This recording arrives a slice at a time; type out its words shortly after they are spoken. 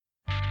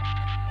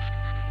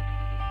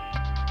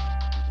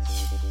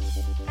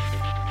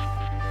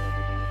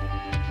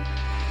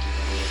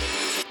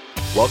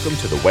Welcome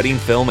to the Wedding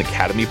Film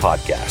Academy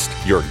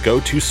podcast, your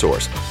go-to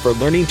source for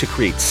learning to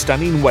create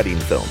stunning wedding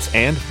films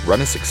and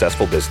run a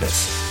successful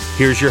business.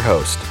 Here's your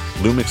host,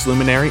 Lumix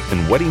luminary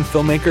and wedding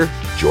filmmaker,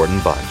 Jordan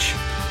Bunch.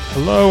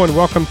 Hello and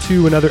welcome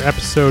to another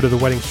episode of the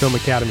Wedding Film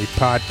Academy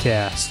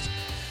podcast.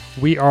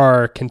 We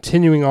are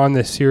continuing on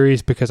this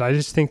series because I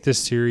just think this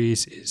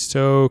series is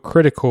so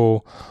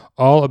critical,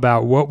 all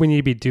about what we need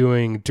to be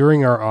doing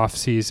during our off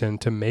season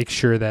to make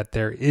sure that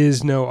there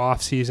is no off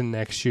season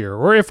next year,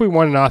 or if we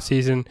want an off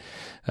season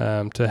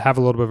to have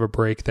a little bit of a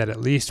break, that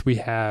at least we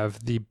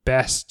have the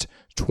best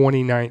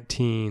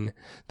 2019,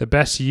 the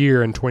best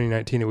year in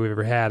 2019 that we've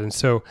ever had. And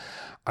so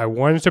I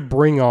wanted to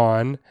bring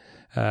on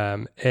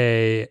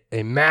a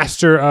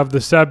master of the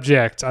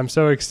subject. I'm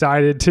so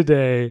excited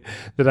today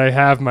that I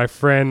have my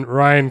friend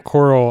Ryan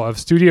Coral of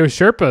Studio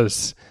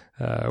Sherpas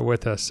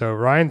with us. So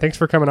Ryan, thanks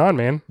for coming on,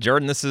 man.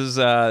 Jordan, this is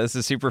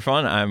super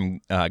fun. I'm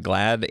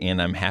glad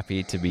and I'm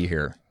happy to be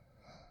here.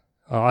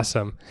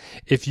 Awesome.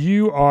 If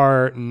you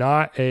are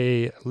not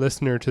a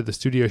listener to the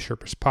Studio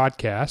Sherpas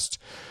podcast,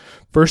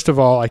 first of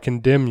all, I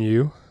condemn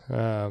you.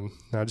 No,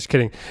 just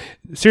kidding.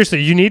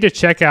 Seriously, you need to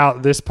check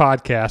out this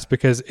podcast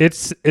because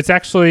it's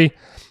actually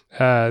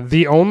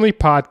the only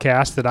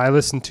podcast that I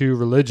listen to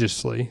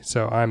religiously.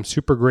 So I'm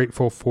super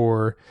grateful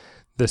for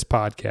this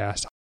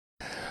podcast.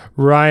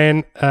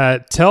 Ryan,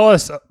 tell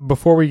us,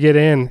 before we get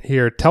in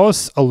here, tell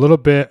us a little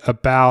bit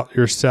about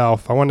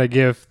yourself. I want to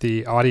give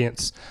the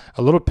audience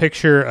a little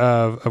picture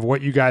of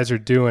what you guys are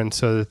doing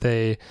so that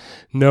they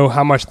know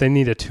how much they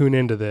need to tune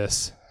into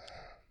this.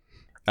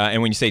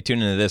 And when you say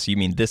tune into this, you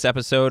mean this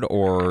episode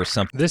or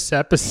something? This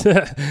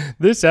episode,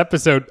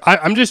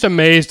 I'm just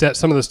amazed at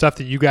some of the stuff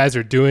that you guys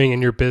are doing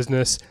in your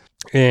business,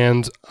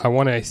 and I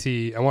want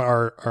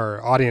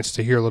our audience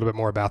to hear a little bit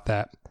more about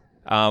that.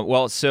 I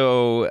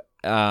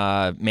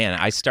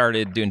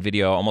started doing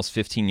video almost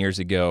 15 years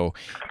ago,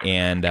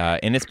 and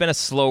it's been a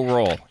slow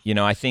roll. You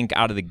know, I think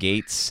out of the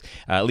gates,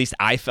 at least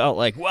I felt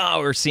like, wow,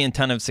 we're seeing a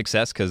ton of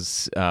success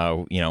because,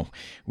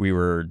 we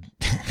were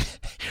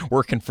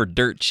working for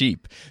dirt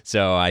cheap.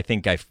 So I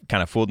think I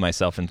kind of fooled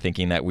myself in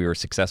thinking that we were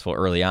successful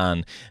early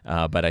on,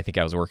 but I think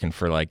I was working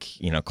for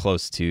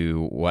close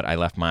to what I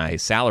left my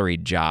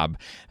salaried job.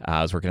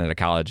 I was working at a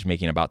college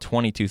making about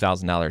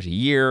 $22,000 a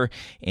year,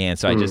 and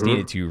so I just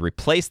needed to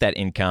replace that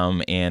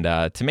income. And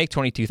to make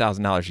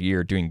 $22,000 a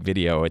year doing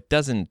video, it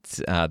doesn't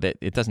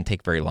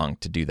take very long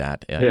to do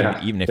that.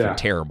 Even if you're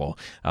terrible,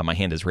 my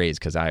hand is raised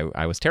because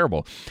I was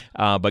terrible,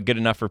 but good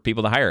enough for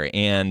people to hire.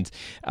 And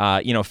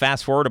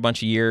fast forward a bunch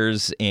of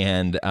years,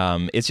 and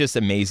it's just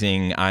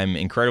amazing. I'm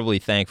incredibly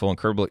thankful,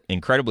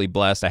 incredibly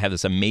blessed. I have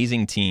this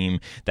amazing team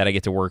that I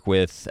get to work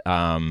with.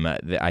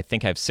 I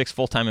think I have 6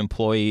 full-time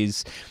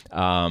employees.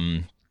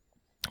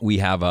 We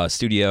have a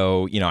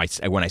studio.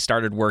 When I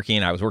started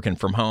working, I was working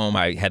from home.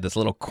 I had this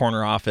little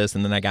corner office,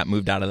 and then I got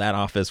moved out of that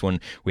office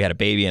when we had a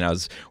baby, and I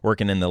was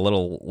working in the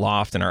little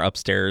loft in our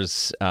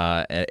upstairs.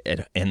 And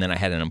then I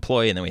had an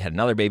employee, and then we had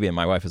another baby, and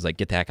my wife was like,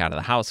 "Get the heck out of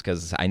the house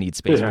because I need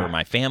space for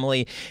my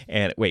family."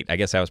 And wait, I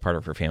guess I was part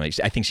of her family.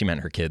 I think she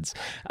meant her kids.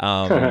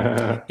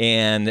 So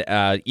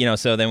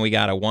then we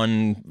got a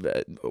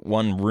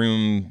one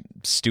room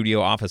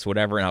studio office,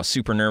 whatever, and I was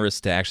super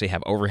nervous to actually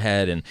have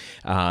overhead, and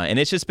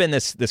it's just been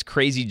this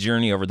crazy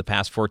journey over the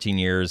past 14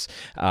 years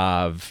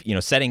of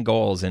setting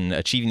goals and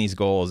achieving these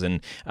goals,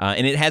 and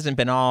it hasn't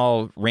been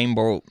all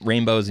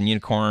rainbows and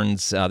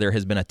unicorns. There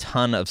has been a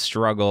ton of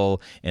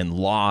struggle and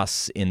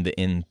loss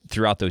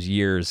throughout those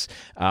years,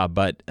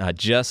 but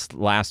just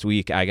last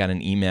week I got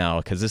an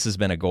email, because this has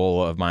been a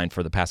goal of mine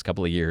for the past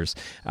couple of years.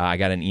 I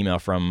got an email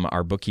from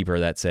our bookkeeper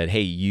that said, "Hey,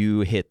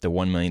 you hit the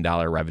 $1 million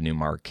revenue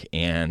mark,"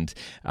 and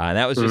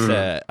that was just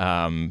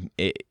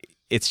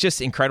it's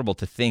just incredible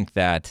to think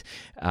that,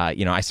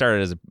 I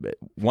started as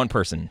one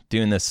person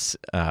doing this,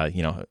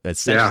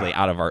 essentially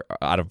out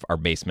of our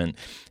basement,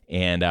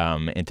 and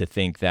to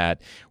think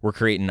that we're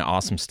creating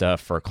awesome stuff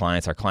for our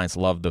clients. Our clients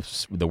love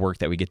the work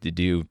that we get to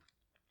do.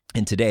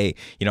 And today,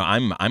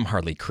 I'm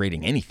hardly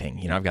creating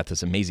anything. I've got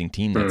this amazing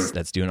team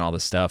that's doing all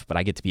this stuff, but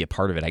I get to be a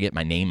part of it. I get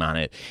my name on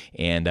it,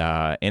 and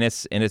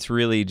it's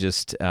really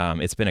just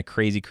it's been a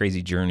crazy,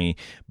 crazy journey,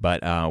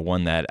 but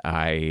one that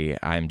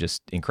I'm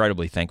just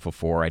incredibly thankful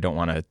for.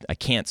 I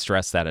can't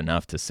stress that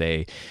enough to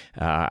say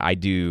I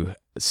do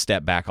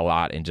step back a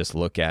lot and just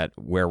look at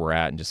where we're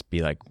at and just be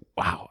like,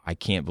 wow, I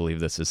can't believe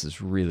this. This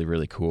is really,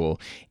 really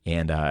cool.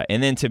 And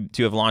then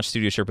to have launched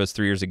Studio Sherpas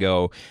 3 years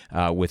ago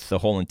with the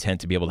whole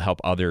intent to be able to help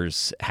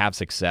others have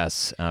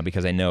success,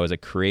 because I know as a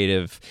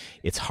creative,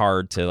 it's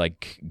hard to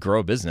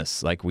grow a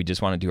business. We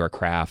just want to do our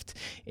craft,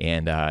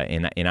 and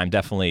I'm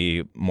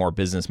definitely more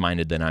business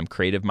minded than I'm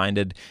creative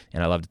minded,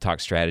 and I love to talk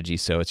strategy.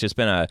 So it's just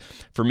been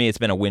for me, it's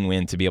been a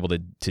win-win to be able to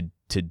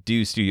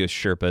do Studio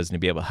Sherpas and to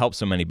be able to help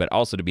so many, but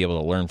also to be able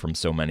to learn from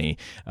so many,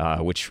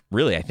 which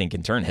really I think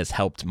in turn has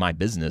helped my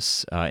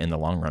business in the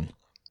long run.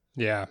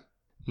 Yeah.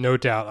 No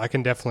doubt. I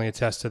can definitely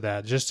attest to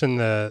that. Just in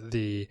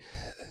the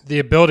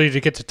ability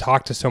to get to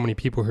talk to so many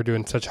people who are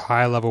doing such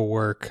high level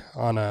work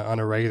on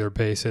a regular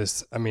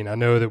basis. I mean, I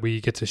know that we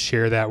get to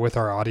share that with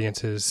our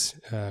audiences,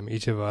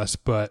 each of us,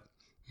 but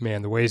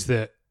man, the ways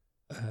that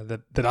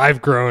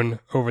I've grown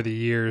over the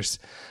years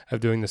of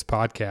doing this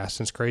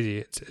podcast, it's crazy.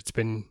 It's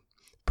been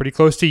pretty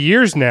close to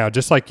years now,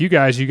 just like you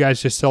guys. You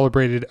guys just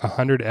celebrated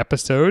 100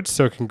 episodes,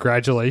 so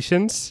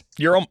congratulations.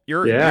 You're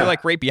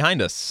like right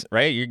behind us,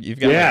 right? You've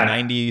got like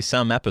 90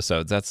 some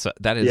episodes. That's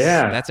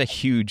a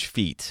huge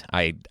feat.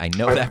 I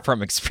know that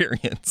from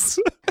experience.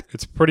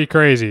 It's pretty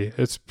crazy.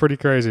 I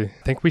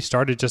think we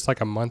started just like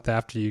a month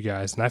after you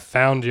guys, and I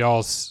found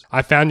y'all's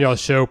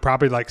show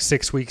probably like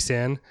 6 weeks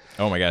in.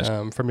 Oh my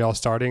gosh! From y'all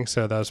starting,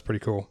 so that was pretty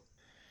cool.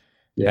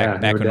 Yeah,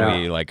 back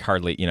when we like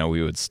hardly,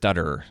 we would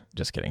stutter.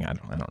 Just kidding. I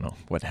don't know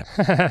what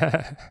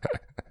happened.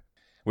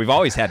 We've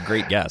always had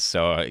great guests,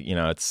 so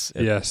it's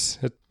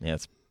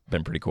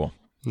been pretty cool.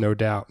 No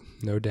doubt.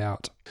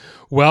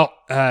 Well,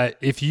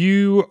 if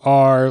you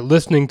are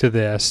listening to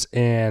this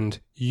and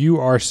you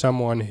are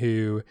someone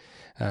who,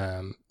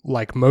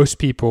 like most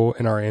people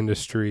in our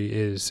industry,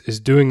 is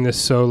doing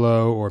this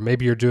solo, or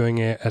maybe you're doing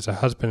it as a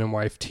husband and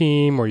wife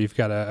team, or you've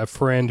got a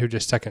friend who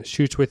just second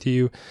shoots with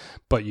you,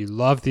 but you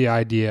love the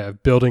idea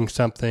of building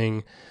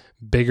something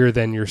bigger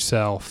than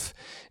yourself.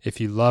 If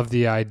you love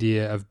the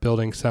idea of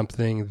building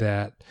something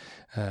that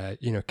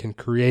can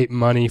create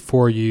money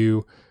for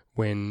you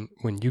when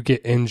you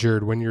get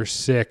injured, when you're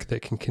sick,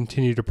 that can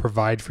continue to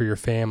provide for your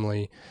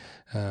family,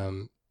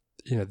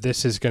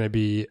 this is going to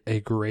be a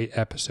great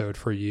episode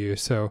for you.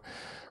 So,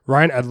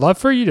 Ryan, I'd love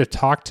for you to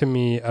talk to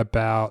me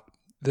about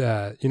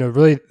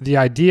really the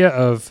idea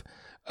of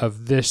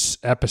this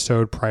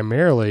episode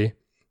primarily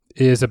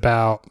is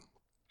about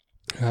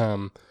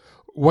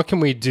what can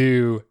we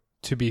do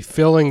to be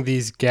filling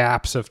these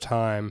gaps of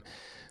time,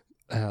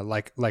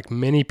 like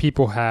many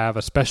people have,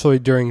 especially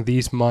during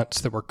these months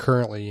that we're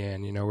currently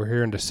in. We're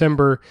here in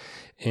December,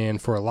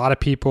 and for a lot of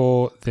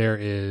people, there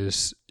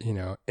is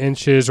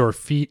inches or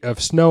feet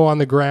of snow on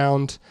the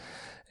ground.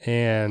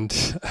 And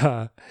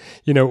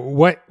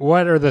what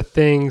are the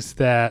things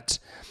that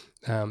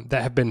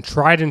have been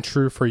tried and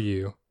true for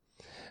you,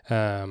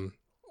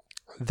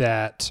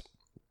 that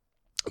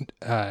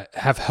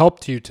have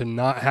helped you to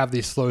not have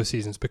these slow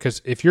seasons?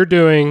 Because if you're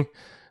doing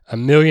 $1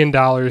 million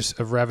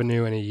of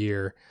revenue in a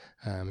year,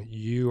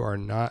 you are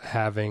not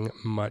having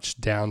much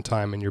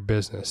downtime in your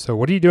business. So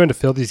what are you doing to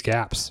fill these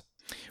gaps?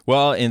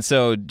 Well, and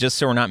so just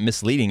so we're not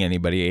misleading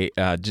anybody,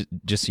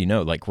 just so you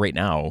know, like right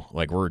now,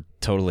 like we're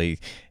totally,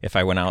 if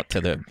I went out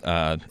to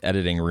the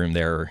editing room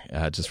there,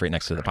 just right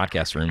next to the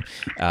podcast room,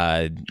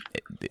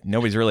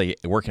 nobody's really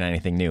working on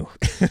anything new.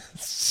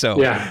 So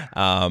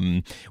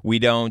we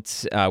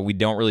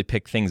don't really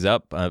pick things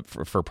up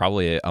for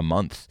probably a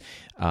month.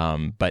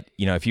 But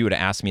if you would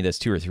have asked me this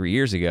 2 or 3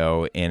 years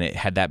ago, and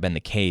had that been the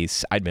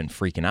case, I'd been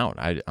freaking out.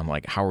 I'm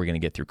like, how are we going to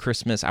get through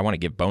Christmas? I want to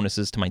give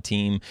bonuses to my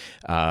team.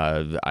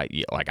 I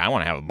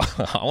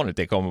want to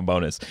take home a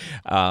bonus.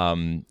 What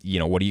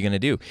are you going to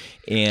do?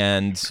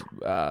 And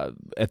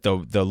at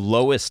the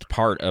lowest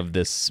part of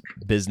this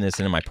business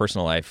and in my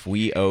personal life,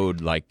 we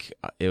owed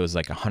it was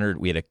like 100.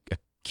 We had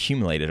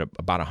accumulated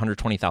about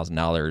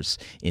 $120,000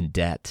 in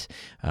debt.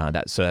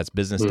 That's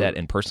business debt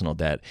and personal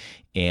debt.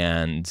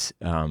 And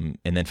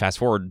then fast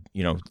forward,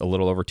 a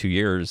little over 2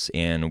 years,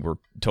 and we're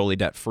totally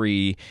debt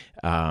free.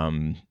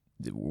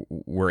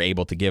 We're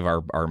able to give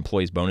our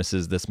employees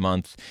bonuses this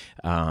month.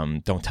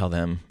 Don't tell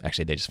them.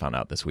 Actually, they just found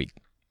out this week.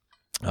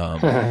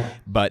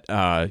 But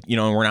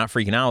we're not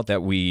freaking out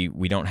that we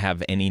don't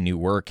have any new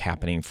work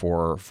happening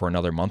for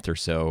another month or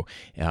so.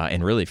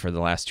 And really for the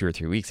last 2 or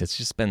 3 weeks,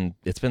 it's been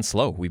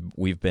slow.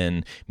 We've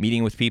been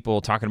meeting with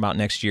people, talking about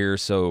next year.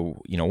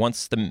 So,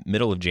 once the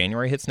middle of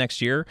January hits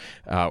next year,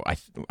 I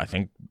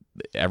think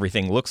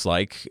everything looks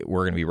like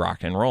we're going to be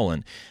rocking and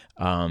rolling.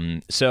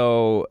 I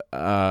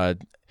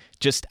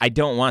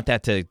don't want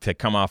that to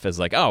come off as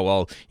like, oh,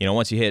 well,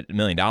 once you hit $1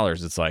 million,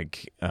 it's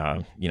like,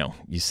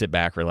 you sit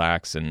back,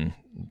 relax, and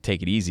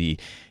take it easy.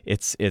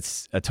 It's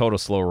a total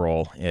slow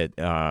roll.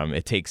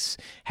 It takes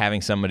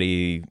having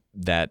somebody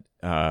that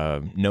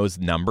knows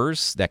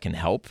numbers that can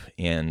help.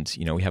 And,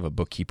 we have a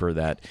bookkeeper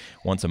that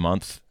once a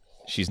month,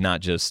 she's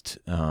not just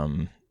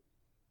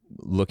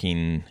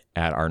looking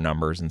at our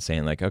numbers and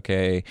saying like,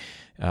 okay,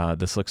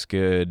 this looks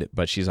good,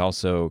 but she's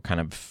also kind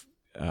of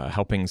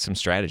helping some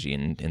strategy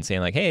and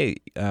saying like, hey,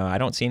 I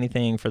don't see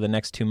anything for the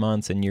next 2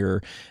 months in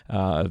your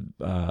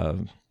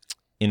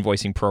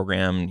invoicing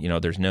program.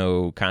 There's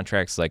no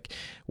contracts. Like,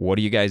 what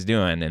are you guys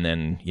doing? And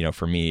then,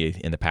 for me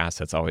in the past,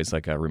 that's always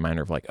like a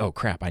reminder of like, oh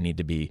crap, I need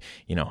to be,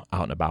 out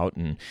and about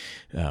and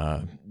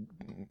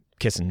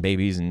kissing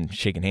babies and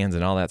shaking hands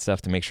and all that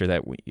stuff to make sure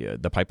that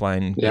the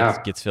pipeline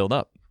gets filled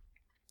up.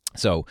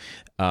 So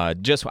I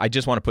just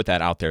want to put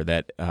that out there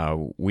that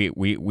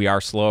we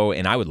are slow,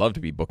 and I would love to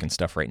be booking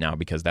stuff right now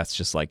because that's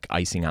just like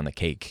icing on the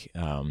cake.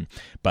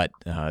 But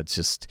it's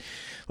just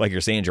like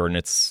you're saying,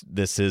 Jordan.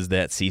 This is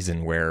that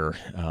season where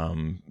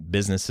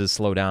businesses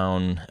slow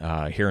down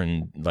here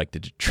in like the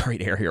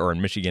Detroit area or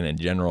in Michigan in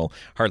general.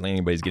 Hardly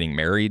anybody's getting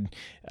married.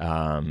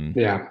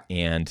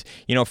 And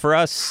for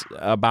us,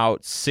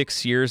 about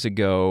 6 years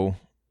ago,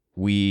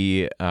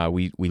 we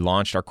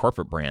launched our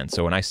corporate brand.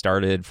 So when I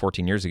started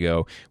 14 years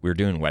ago, we were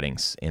doing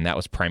weddings, and that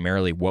was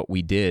primarily what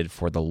we did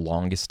for the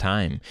longest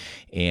time.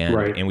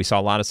 And we saw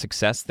a lot of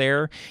success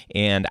there.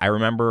 And I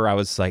remember I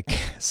was like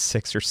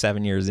 6 or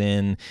 7 years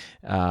in,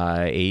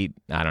 8,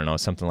 I don't know,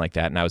 something like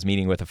that. And I was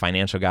meeting with a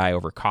financial guy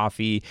over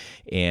coffee,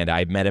 and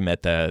I met him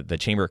at the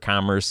Chamber of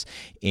Commerce,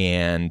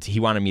 and he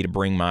wanted me to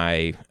bring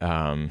my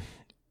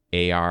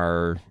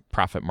AR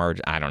profit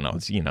margin. I don't know.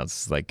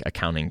 It's like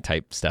accounting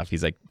type stuff.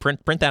 He's like,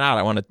 print that out.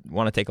 I want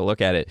to take a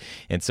look at it.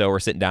 And so we're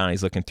sitting down, and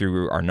he's looking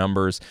through our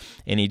numbers,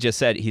 and he just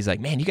said, he's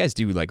like, man, you guys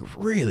do like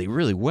really,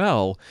 really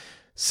well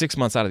 6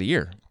 months out of the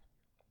year.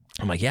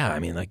 I'm like, yeah, I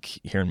mean, like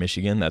here in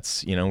Michigan,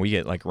 that's, we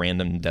get like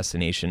random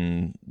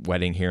destination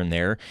wedding here and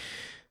there,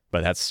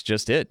 but that's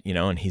just it,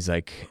 and he's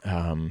like,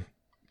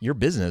 your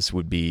business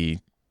would be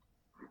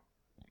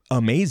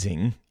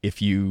amazing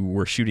if you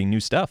were shooting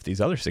new stuff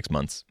these other 6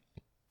 months.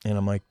 And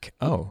I'm like,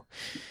 oh,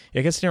 I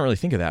guess I didn't really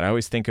think of that. I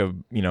always think of,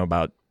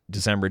 about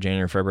December,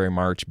 January, February,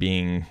 March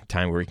being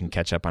time where we can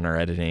catch up on our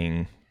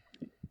editing,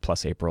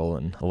 plus April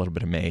and a little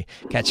bit of May,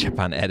 catch up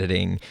on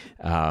editing,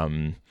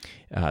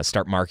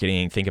 start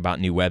marketing, think about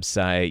new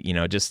website,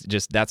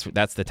 just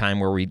that's the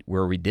time where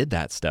we did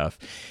that stuff.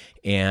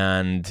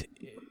 And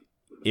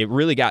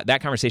that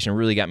conversation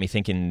really got me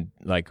thinking,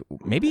 like,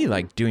 maybe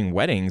like doing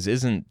weddings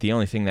isn't the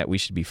only thing that we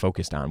should be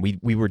focused on.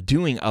 We were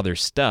doing other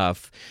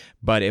stuff,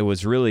 but it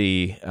was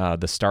really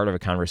the start of a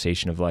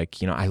conversation of like,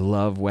 I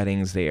love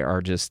weddings. They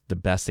are just the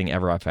best thing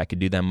ever. If I could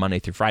do them Monday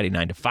through Friday,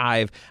 9 to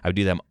 5, I would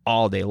do them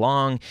all day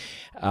long.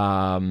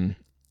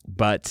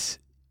 But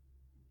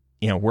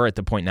we're at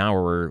the point now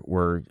where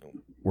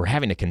we're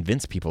having to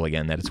convince people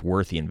again that it's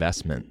worth the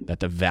investment, that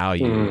the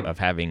value of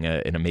having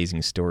an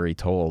amazing story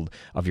told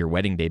of your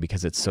wedding day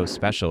because it's so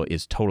special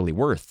is totally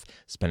worth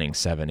spending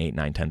 $7,000,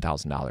 $8,000, $9,000,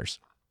 $10,000.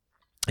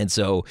 And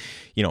so,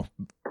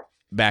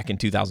 back in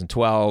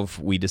 2012,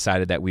 we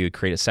decided that we would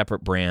create a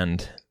separate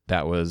brand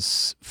that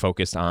was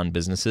focused on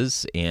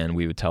businesses, and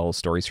we would tell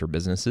stories for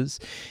businesses.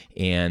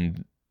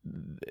 And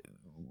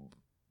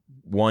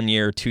 1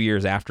 year, 2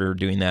 years after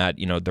doing that,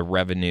 the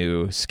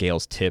revenue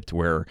scales tipped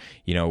where,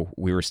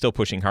 we were still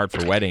pushing hard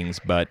for weddings,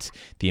 but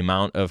the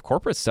amount of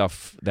corporate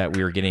stuff that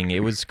we were getting,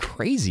 it was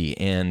crazy.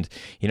 And,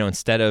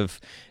 instead of,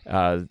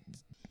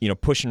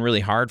 pushing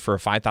really hard for a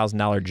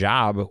 $5,000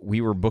 job,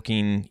 we were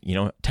booking,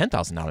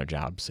 $10,000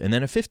 jobs, and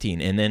then a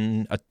 $15,000, and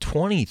then a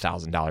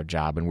 $20,000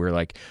 job. And we were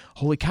like,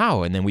 holy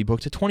cow. And then we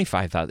booked a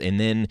 $25,000. And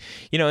then,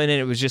 and then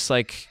it was just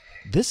like,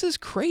 this is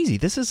crazy.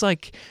 This is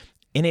like,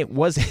 and it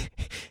was,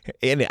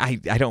 and I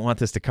don't want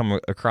this to come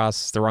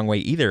across the wrong way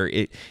either.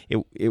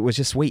 It was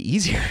just way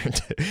easier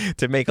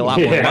to make a lot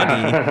more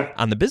money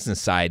on the business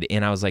side.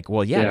 And I was like,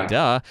 well,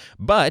 duh.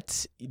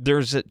 But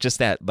there's just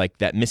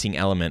that missing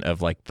element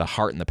of like the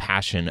heart and the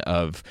passion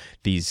of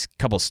these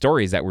couple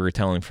stories that we were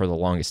telling for the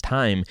longest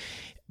time.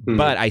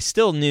 But I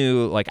still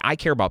knew, like, I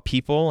care about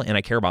people and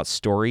I care about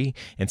story.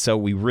 And so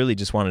we really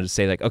just wanted to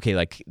say, like, okay,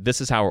 like,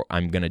 this is how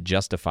I'm going to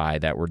justify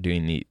that we're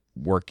doing the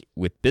work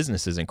with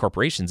businesses and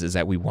corporations, is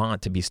that we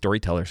want to be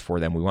storytellers for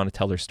them. We want to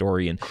tell their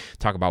story and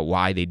talk about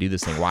why they do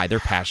this thing, why they're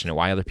passionate,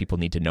 why other people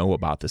need to know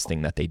about this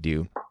thing that they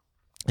do.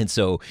 And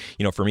so,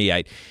 for me,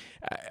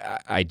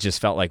 I just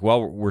felt like,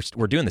 well,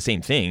 we're doing the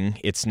same thing.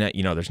 It's not,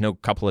 there's no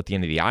couple at the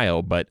end of the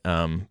aisle, but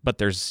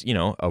there's,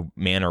 a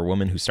man or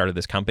woman who started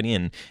this company,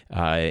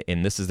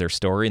 and this is their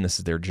story and this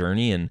is their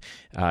journey, and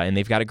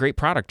they've got a great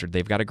product or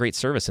they've got a great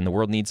service, and the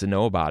world needs to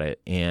know about it.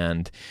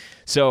 And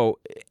so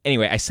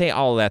anyway, I say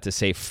all of that to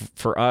say,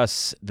 for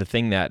us, the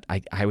thing that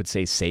I would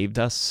say saved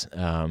us,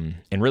 and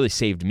really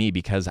saved me,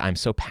 because I'm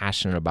so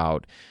passionate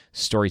about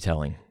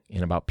storytelling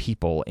and about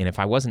people. And if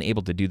I wasn't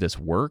able to do this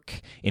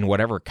work in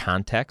whatever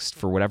context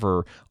for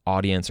whatever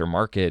audience or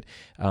market,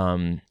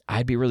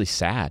 I'd be really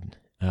sad.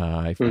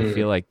 I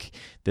feel like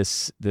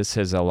this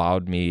has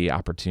allowed me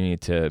opportunity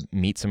to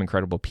meet some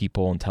incredible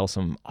people and tell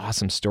some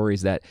awesome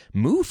stories that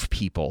move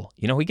people.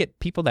 We get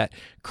people that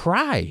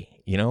cry.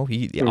 All of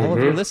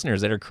your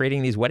listeners that are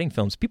creating these wedding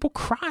films, people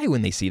cry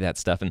when they see that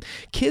stuff, and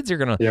kids are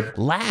going to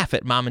laugh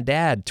at mom and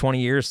dad 20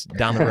 years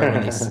down the road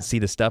when they see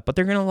this stuff, but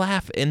they're going to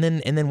laugh, and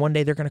then one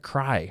day they're going to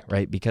cry,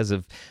 right? Because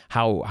of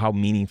how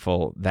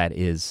meaningful that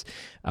is.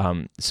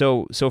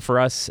 So for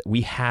us,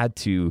 we had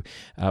to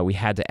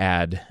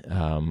add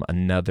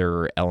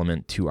another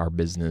element to our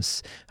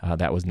business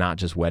that was not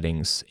just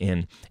weddings,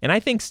 and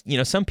I think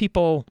some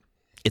people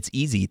it's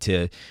easy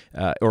to,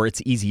 or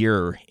it's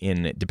easier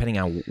in depending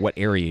on what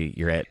area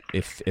you're at.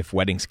 If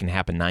weddings can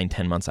happen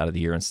 9-10 months out of the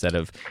year instead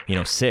of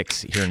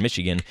 6 here in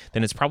Michigan,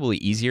 then it's probably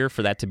easier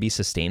for that to be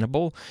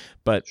sustainable.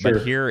 But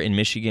here in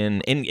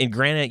Michigan, and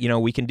granted,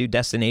 we can do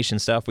destination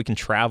stuff, we can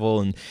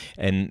travel,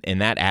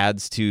 and that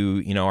adds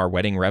to our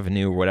wedding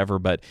revenue or whatever.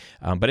 But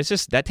it's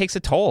just that takes a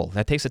toll.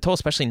 That takes a toll,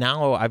 especially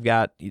now. I've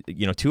got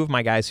 2 of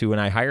my guys who when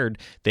I hired,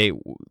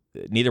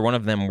 neither one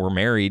of them were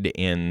married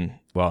in.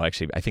 Well,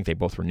 actually, I think they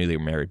both were newly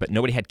married, but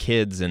nobody had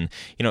kids, and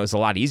it was a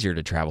lot easier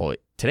to travel.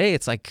 Today,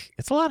 it's a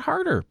lot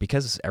harder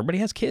because everybody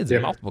has kids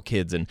and multiple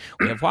kids, and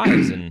we have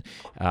wives, and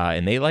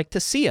they like to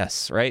see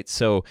us, right?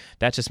 So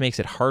that just makes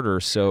it harder.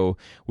 So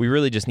we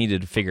really just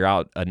needed to figure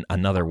out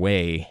another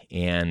way,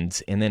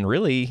 and then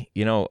really,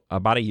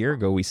 about a year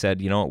ago, we said,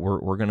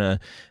 we're gonna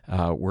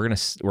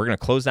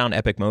close down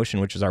Epic Motion,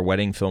 which is our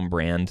wedding film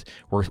brand.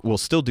 We'll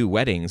still do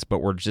weddings, but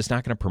we're just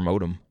not going to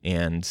promote them,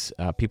 and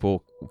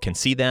people can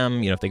see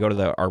them. If they go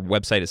to our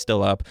website, it's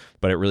still up,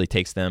 but it really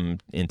takes them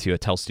into a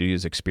Tell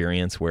Studios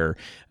experience where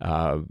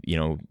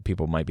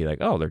people might be like,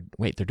 oh, they're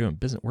doing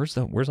business.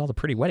 Where's all the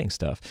pretty wedding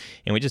stuff?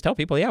 And we just tell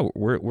people, yeah,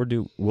 we're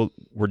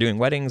doing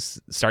weddings.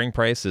 Starting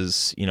price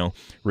is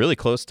really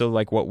close to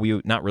like what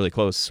not really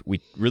close. We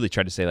really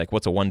try to say like,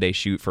 what's a 1-day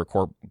shoot for a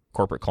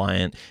corporate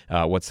client?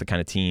 What's the kind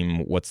of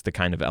team? What's the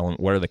kind of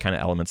what are the kind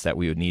of elements that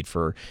we would need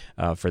for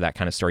that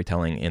kind of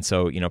storytelling? And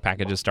so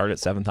packages start at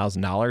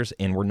 $7,000,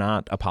 and we're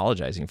not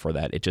apologizing for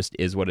that. It just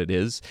is what it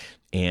is,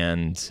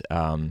 and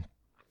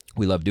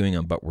we love doing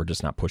them, but we're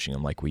just not pushing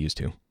them like we used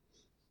to.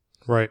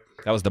 Right.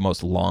 That was the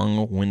most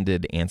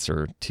long-winded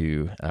answer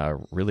to a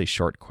really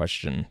short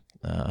question.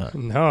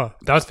 No,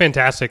 that was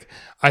fantastic.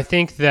 I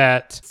think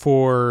that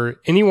for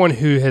anyone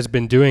who has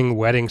been doing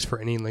weddings for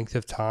any length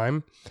of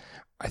time,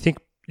 I think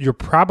you're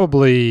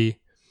probably,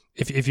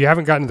 if you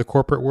haven't gotten to the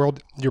corporate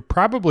world, you're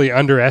probably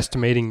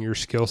underestimating your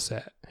skill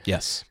set.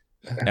 Yes,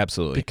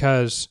 absolutely.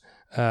 Because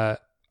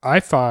I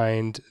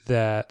find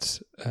that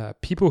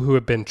people who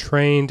have been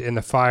trained in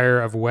the fire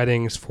of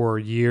weddings for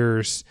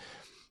years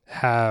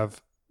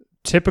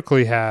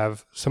typically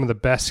have some of the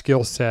best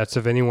skill sets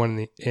of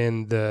anyone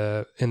in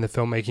the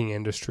filmmaking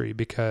industry,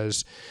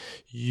 because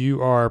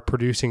you are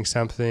producing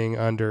something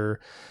under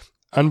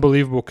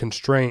unbelievable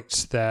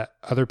constraints that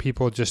other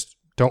people just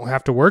don't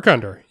have to work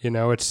under.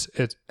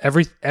 It's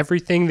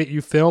everything that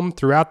you film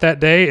throughout that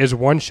day is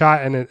one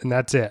shot, and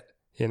that's it.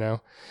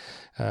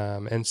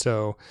 And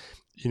so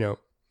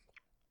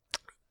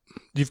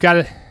you've got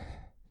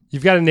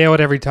to nail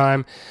it every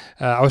time.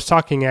 I was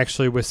talking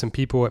actually with some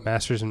people at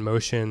Masters in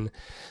Motion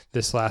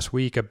this last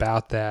week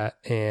about that,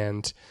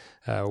 and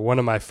one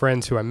of my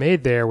friends who I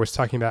made there was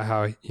talking about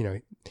how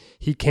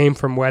he came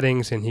from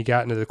weddings and he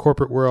got into the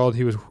corporate world.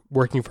 He was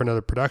working for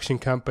another production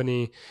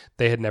company.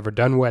 They had never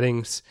done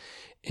weddings,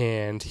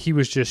 and he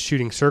was just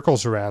shooting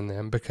circles around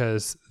them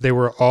because they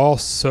were all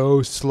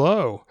so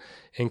slow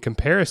in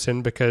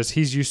comparison, because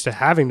he's used to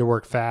having to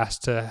work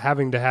fast, to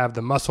having to have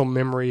the muscle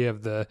memory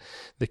of the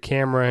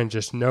camera and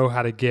just know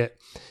how to get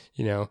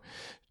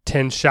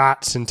 10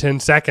 shots in 10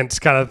 seconds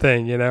kind of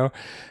thing.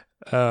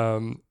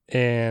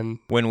 And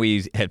when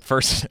we had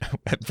first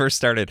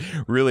started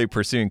really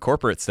pursuing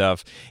corporate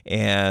stuff,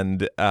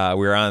 and we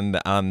were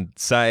on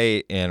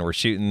site and we're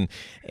shooting,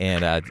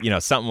 and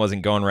something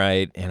wasn't going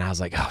right, and I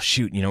was like, oh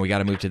shoot, we got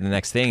to move to the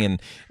next thing.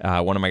 And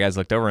one of my guys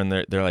looked over and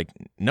they're like,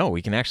 no,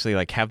 we can actually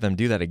like have them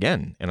do that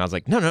again. And I was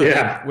like, no,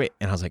 wait.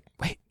 And I was like,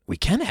 wait, we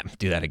can have them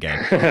do that again.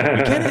 We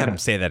can have them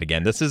say that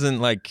again. This isn't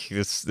like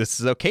this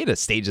is okay to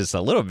stage this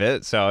a little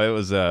bit. So it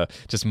was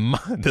just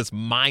this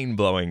mind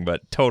blowing,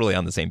 but totally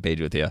on the same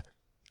page with you.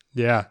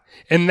 Yeah.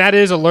 And that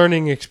is a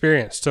learning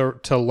experience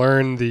to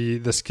learn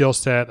the skill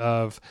set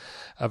of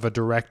a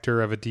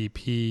director, of a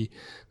DP.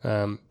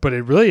 But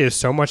it really is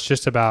so much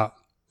just about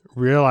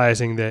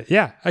realizing that,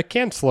 yeah, I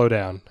can slow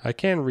down. I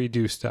can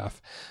redo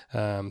stuff.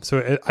 I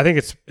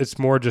think it's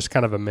more just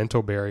kind of a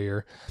mental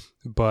barrier,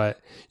 but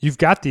you've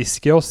got these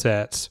skill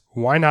sets.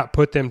 Why not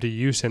put them to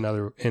use in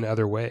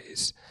other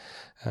ways?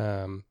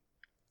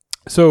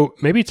 So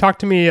maybe talk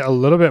to me a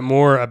little bit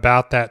more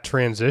about that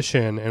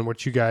transition and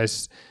what you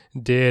guys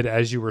did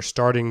as you were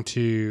starting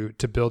to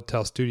build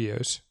Tell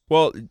Studios.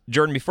 Well,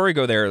 Jordan, before we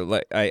go there,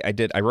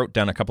 I wrote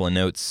down a couple of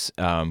notes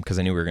because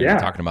I knew we were going to be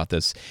talking about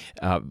this.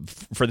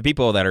 For the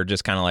people that are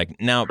just kind of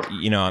like, now,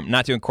 I'm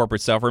not doing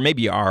corporate stuff, or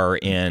maybe you are,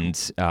 and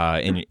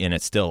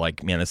it's still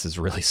like, man, this is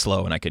really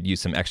slow, and I could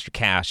use some extra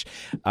cash.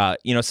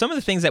 Some of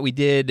the things that we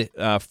did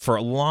for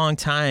a long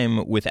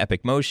time with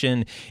Epic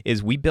Motion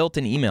is we built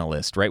an email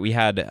list, right? We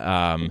had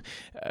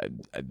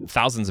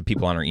thousands of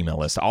people on our email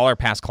list, all our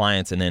past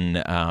clients, and then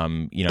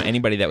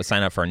anybody that would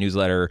sign up for our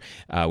newsletter.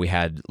 We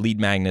had lead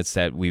magnets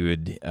that we we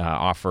would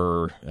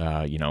offer,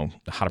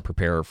 how to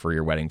prepare for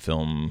your wedding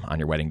film on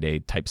your wedding day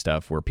type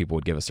stuff, where people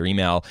would give us their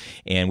email,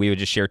 and we would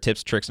just share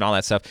tips, tricks, and all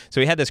that stuff.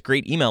 So we had this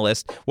great email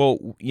list. Well,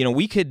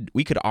 we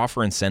could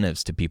offer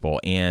incentives to people,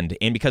 and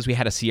because we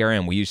had a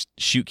CRM, we used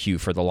ShootQ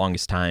for the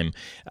longest time.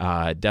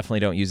 Definitely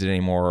don't use it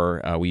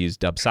anymore. We use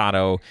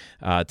Dubsado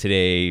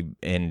today,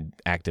 and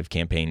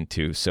ActiveCampaign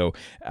too. So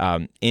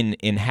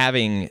in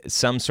having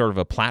some sort of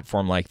a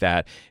platform like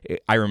that,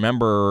 I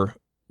remember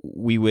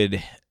we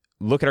would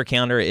look at our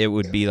calendar. It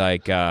would be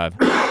like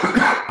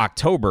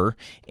October,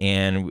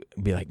 and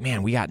be like,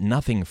 man, we got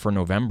nothing for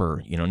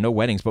November, no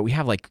weddings, but we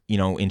have in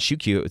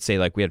ShootQ, it would say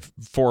like we had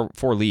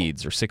four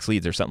leads or 6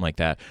 leads or something like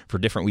that for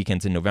different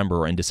weekends in November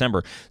or in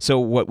December. So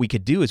what we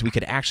could do is we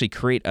could actually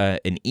create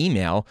an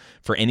email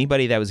for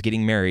anybody that was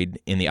getting married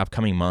in the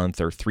upcoming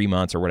month or 3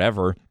 months or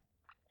whatever.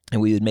 And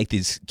we would make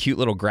these cute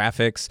little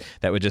graphics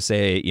that would just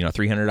say,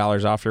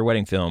 $300 off your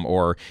wedding film,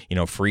 or,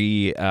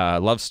 free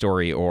love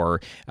story,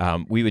 or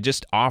we would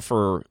just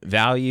offer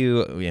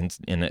value.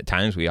 And at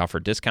times we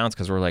offer discounts,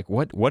 because we're like,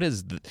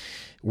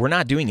 we're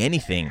not doing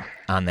anything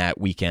on that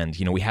weekend.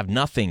 We have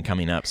nothing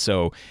coming up.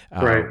 So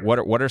right.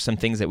 What are some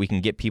things that we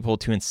can get people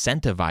to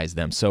incentivize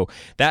them? So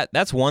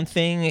that's one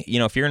thing.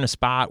 If you're in a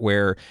spot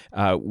where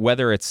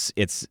whether it's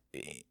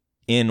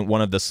in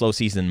one of the slow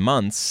season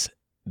months,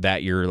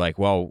 that you're like,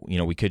 well,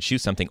 we could shoot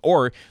something,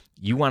 or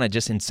you want to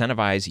just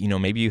incentivize,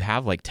 maybe you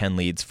have like 10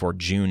 leads for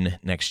June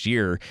next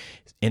year,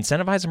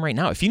 incentivize them right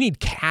now. If you need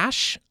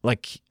cash,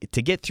 like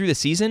to get through the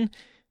season,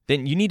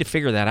 then you need to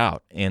figure that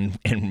out, and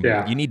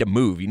you need to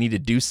move, you need to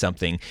do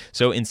something.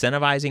 So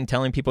incentivizing,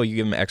 telling people, you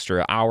give them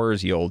extra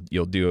hours, you'll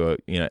do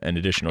an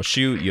additional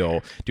shoot,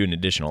 you'll do an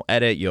additional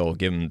edit, you'll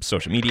give them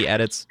social media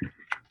edits.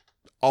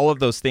 All of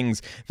those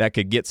things that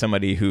could get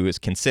somebody who is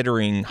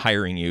considering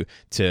hiring you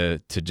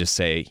to just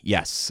say,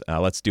 yes,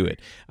 let's do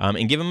it.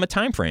 And give them a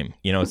time frame.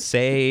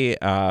 Say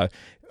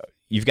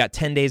you've got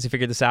 10 days to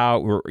figure this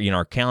out.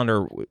 Our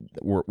calendar,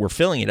 we're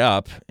filling it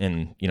up,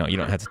 and you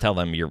don't have to tell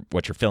them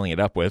what you're filling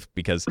it up with,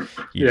 because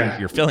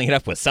you're filling it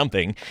up with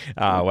something,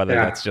 whether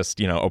that's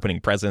just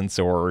opening presents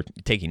or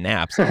taking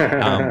naps.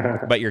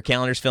 But your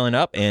calendar's filling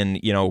up, and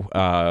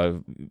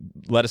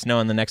let us know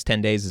in the next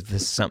 10 days if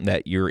this is something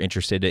that you're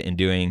interested in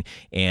doing.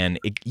 And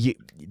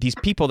these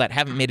people that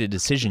haven't made a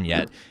decision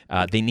yet,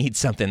 they need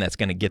something that's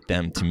going to get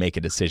them to make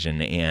a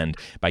decision. And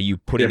by you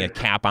putting a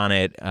cap on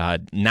it,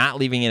 not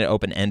leaving it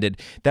open-ended,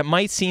 that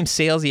might seem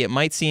salesy. It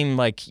might seem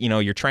like,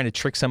 you're trying to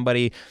trick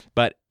somebody,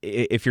 but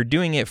if you're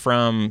doing it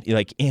from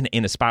like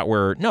in a spot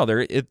where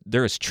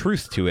there is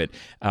truth to it,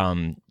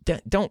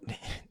 don't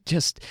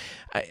just.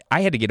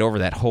 I had to get over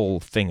that whole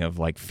thing of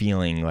like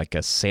feeling like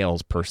a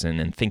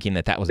salesperson and thinking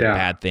that was a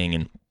bad thing.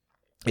 And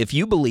if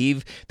you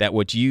believe that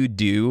what you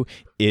do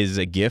is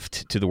a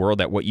gift to the world,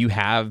 that what you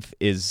have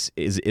is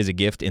a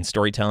gift in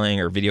storytelling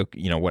or video,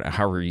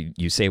 however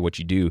you say what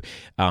you do,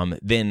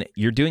 then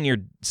you're doing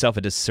yourself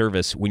a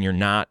disservice when you're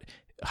not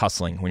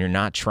hustling, when you're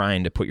not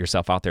trying to put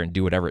yourself out there and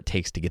do whatever it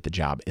takes to get the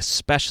job,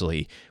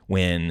 especially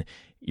when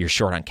you're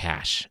short on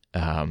cash.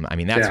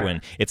 That's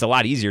when it's a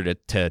lot easier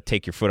to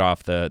take your foot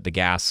off the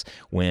gas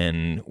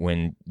when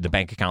the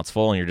bank account's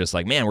full and you're just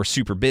like, man, we're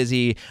super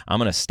busy. I'm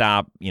going to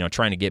stop,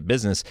 trying to get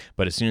business.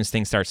 But as soon as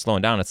things start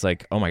slowing down, it's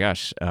like, oh my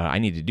gosh, I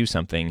need to do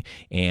something.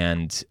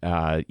 And,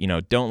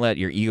 don't let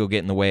your ego get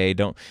in the way.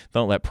 Don't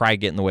let pride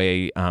get in the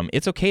way.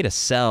 It's okay to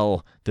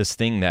sell this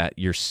thing that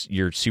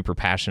you're super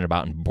passionate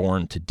about and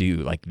born to do.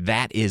 Like,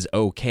 that is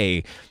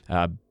okay.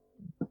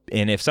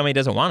 And if somebody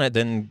doesn't want it,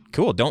 then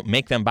cool. Don't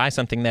make them buy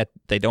something that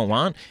they don't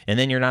want. And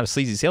then you're not a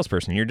sleazy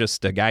salesperson. You're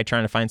just a guy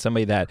trying to find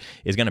somebody that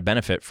is going to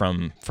benefit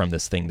from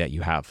this thing that you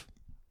have.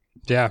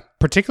 Yeah.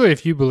 Particularly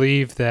if you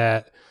believe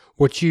that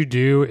what you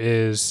do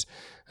is,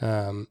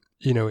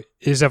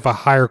 is of a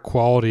higher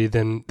quality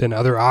than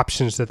other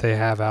options that they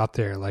have out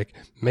there. Like,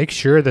 make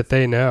sure that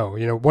they know.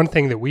 One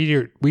thing that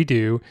we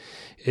do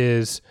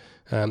is,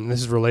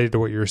 this is related to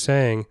what you were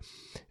saying,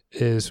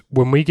 is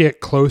when we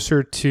get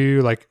closer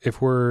to, like, if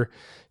we're,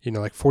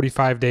 like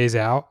 45 days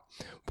out,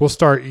 we'll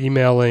start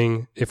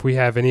emailing if we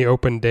have any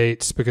open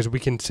dates, because we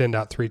can send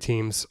out 3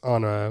 teams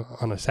on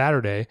a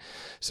Saturday.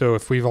 So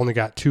if we've only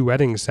got 2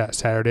 weddings that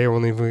Saturday, or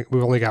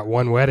we've only got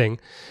 1 wedding,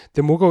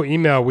 then we'll go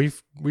email.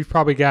 We've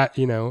probably got,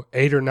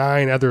 8 or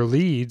 9 other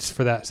leads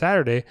for that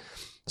Saturday.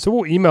 So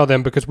we'll email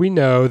them, because we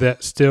know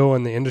that still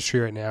in the industry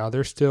right now,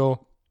 there's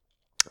still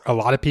a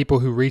lot of people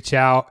who reach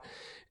out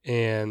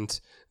and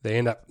they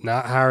end up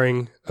not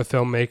hiring a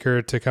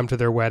filmmaker to come to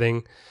their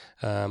wedding,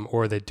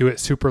 or they do it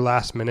super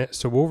last minute.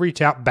 So we'll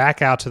reach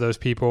back out to those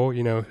people,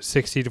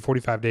 60 to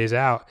 45 days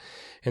out,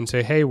 and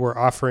say, hey, we're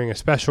offering a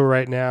special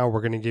right now.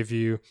 We're going to give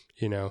you,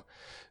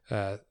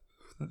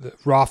 the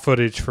raw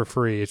footage for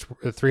free. It's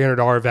a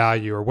 $300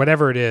 value, or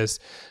whatever it is.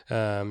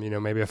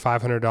 Maybe a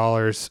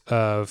 $500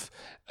 of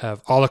a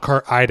la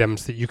carte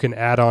items that you can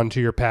add on to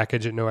your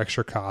package at no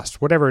extra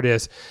cost, whatever it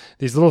is.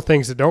 These little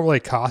things that don't really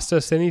cost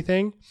us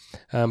anything,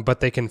 but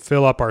they can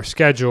fill up our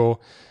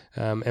schedule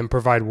and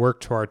provide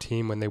work to our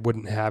team when they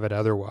wouldn't have it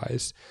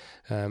otherwise.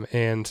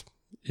 And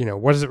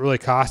what does it really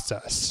cost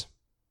us?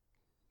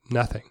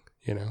 Nothing,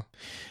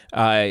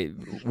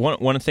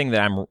 One thing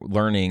that I'm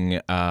learning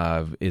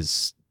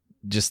is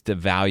just the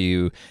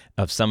value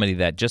of somebody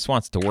that just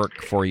wants to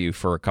work for you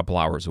for a couple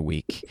hours a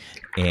week,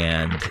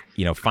 and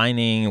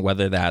finding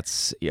whether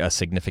that's a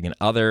significant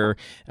other,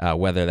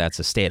 whether that's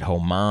a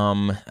stay-at-home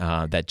mom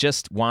that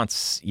just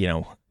wants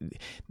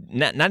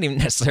not even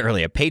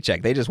necessarily a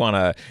paycheck. They just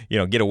want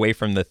to get away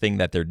from the thing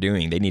that they're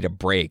doing. They need a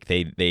break.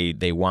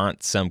 They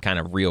want some kind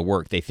of real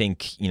work. They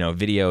think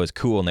video is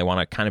cool and they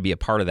want to kind of be a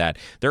part of that.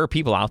 There are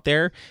people out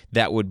there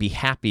that would be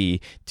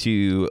happy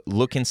to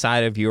look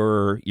inside of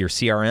your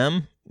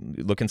CRM,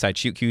 look inside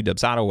ShootQ,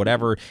 Dubsado,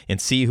 whatever, and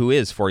see who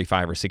is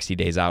 45 or 60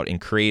 days out and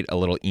create a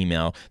little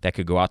email that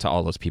could go out to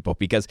all those people,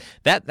 because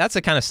that's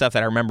the kind of stuff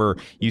that I remember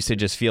used to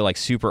just feel like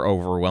super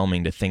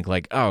overwhelming to think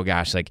like, oh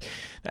gosh, like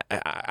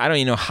I don't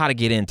even know how to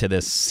get into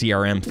this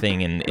CRM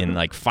thing and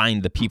like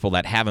find the people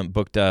that haven't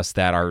booked us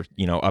that are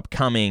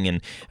upcoming.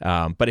 And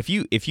but if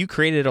you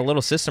created a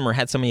little system or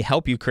had somebody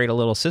help you create a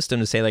little system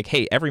to say like,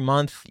 hey, every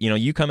month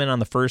you come in on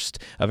the first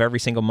of every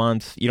single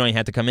month, you don't even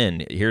have to come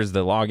in, here's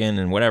the login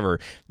and whatever,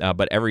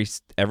 but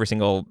every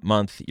single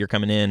month you're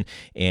coming in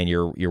and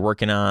you're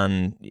working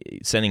on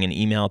sending an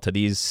email to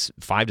these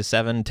 5 to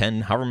 7,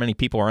 10, however many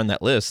people are on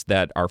that list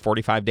that are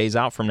 45 days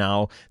out from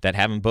now that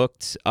haven't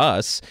booked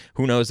us.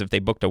 Who knows if they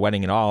booked a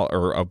wedding at all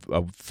or a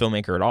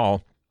filmmaker at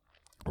all.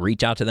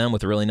 Reach out to them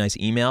with a really nice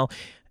email.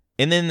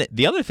 And then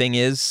the other thing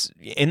is,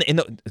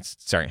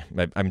 sorry,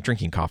 I'm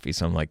drinking coffee,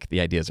 so I'm like,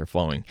 the ideas are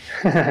flowing.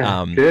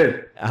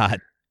 Good.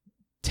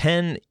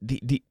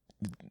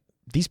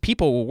 These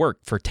people will work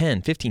for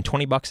 10, 15,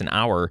 20 bucks an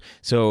hour.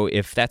 So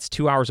if that's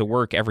 2 hours of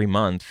work every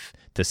month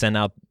to send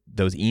out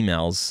those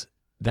emails,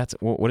 that's,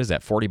 what is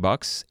that, 40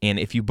 bucks? And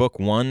if you book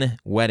one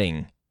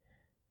wedding,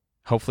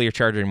 hopefully you're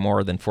charging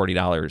more than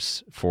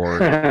 $40 for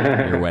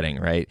your wedding,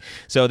 right?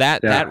 So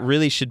that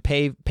really should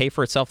pay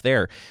for itself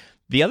there.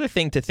 The other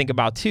thing to think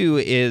about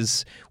too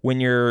is when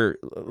you're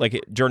like,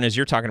 Jordan, as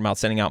you're talking about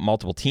sending out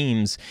multiple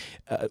teams,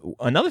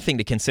 another thing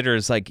to consider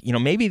is like,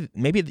 maybe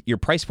your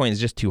price point is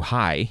just too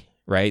high,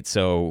 right?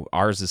 So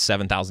ours is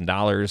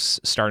 $7,000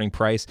 starting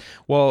price.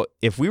 Well,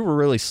 if we were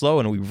really slow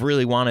and we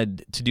really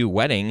wanted to do a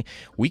wedding,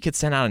 we could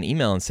send out an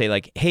email and say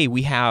like, hey,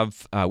 we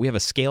have a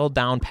scaled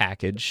down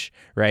package,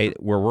 right?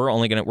 Where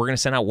we're gonna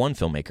send out one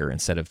filmmaker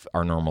instead of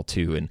our normal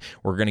 2, and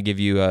we're gonna give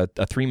you a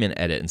 3-minute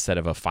edit instead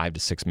of a 5 to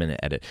 6 minute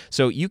edit.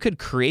 So you could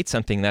create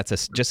something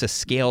that's just a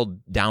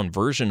scaled down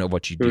version of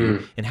what you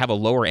do and have a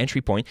lower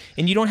entry point,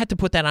 and you don't have to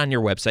put that on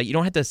your website. You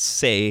don't have to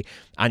say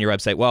on your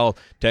website, well,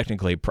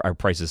 technically our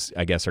prices,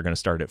 I guess, are going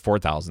to start at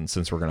 $4,000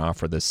 since we're going to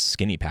offer this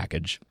skinny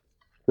package.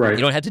 Right.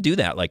 You don't have to do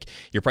that. Like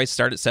your prices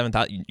start at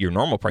 $7,000. Your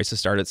normal prices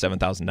start at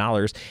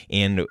 $7,000,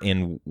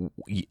 and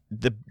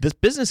this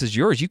business is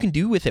yours. You can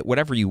do with it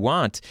whatever you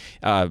want.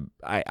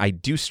 I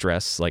do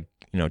stress like,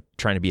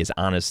 trying to be as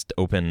honest,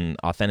 open,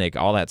 authentic,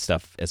 all that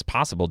stuff as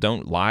possible.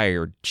 Don't lie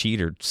or cheat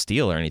or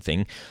steal or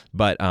anything.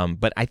 But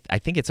I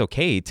think it's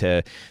okay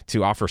to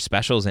offer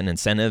specials and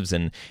incentives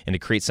and to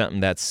create something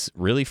that's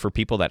really for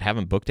people that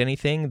haven't booked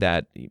anything,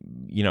 that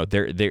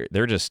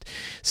they're just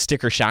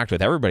sticker shocked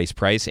with everybody's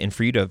price, and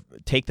for you to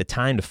take the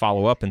time to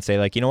follow up and say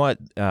like, you know what,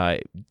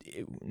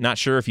 not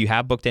sure if you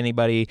have booked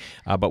anybody,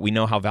 but we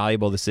know how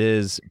valuable this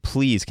is.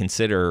 Please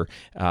consider,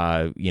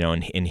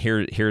 and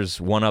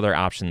here's one other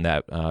option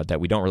that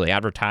we don't really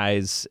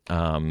advertise.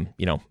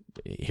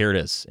 Here it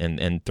is,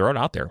 and throw it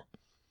out there.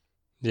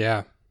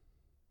 Yeah.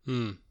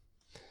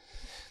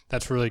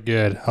 That's really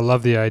good. I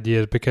love the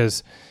idea,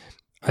 because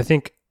I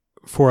think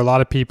for a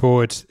lot of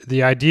people, it's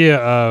the idea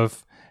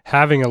of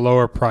having a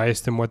lower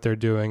price than what they're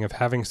doing, of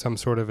having some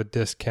sort of a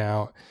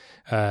discount,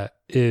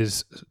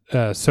 is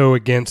so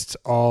against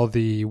all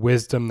the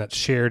wisdom that's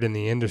shared in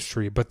the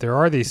industry. But there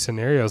are these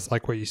scenarios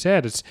like what you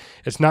said.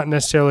 It's not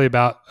necessarily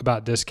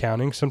about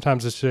discounting.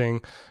 Sometimes it's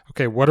saying,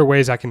 okay, what are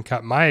ways I can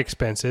cut my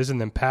expenses and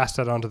then pass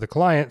that on to the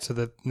client so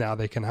that now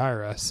they can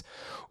hire us,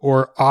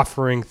 or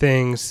offering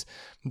things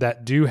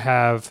that do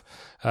have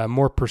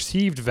more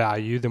perceived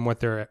value than what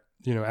they're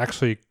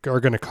actually are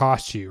going to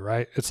cost you,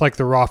 right? It's like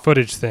the raw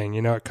footage thing.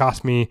 it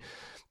cost me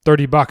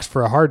 $30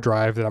 for a hard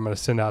drive that I'm going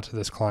to send out to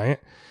this client.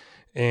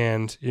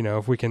 And,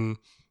 if we can,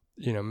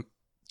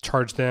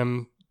 charge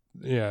them,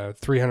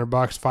 $300,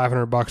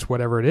 $500,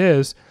 whatever it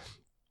is,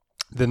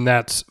 then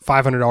that's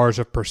 $500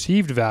 of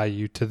perceived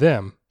value to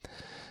them,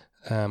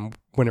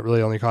 when it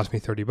really only cost me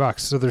 $30.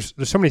 So there's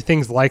so many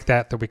things like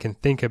that we can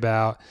think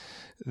about,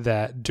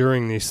 that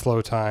during these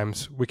slow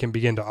times, we can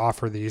begin to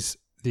offer these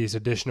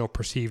additional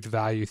perceived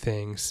value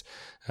things,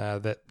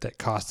 that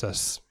cost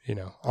us,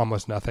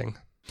 almost nothing.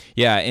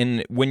 Yeah,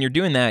 and when you're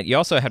doing that, you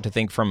also have to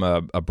think from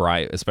a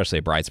bride, especially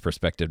a bride's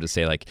perspective, to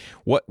say like,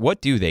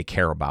 what do they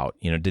care about?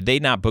 You know, did they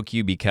not book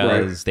you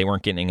because they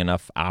weren't getting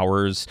enough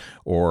hours,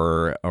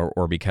 or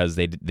because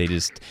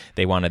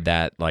they wanted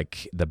that,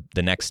 like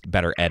the next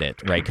better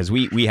edit, right? Because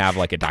we have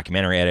like a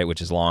documentary edit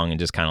which is long and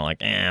just kind of like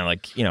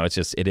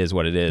it is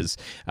what it is,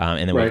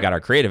 and then we've got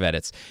our creative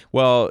edits.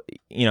 Well,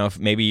 you know, if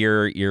maybe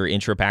your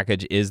intro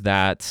package is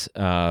that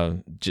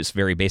just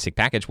very basic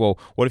package. Well,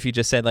 what if you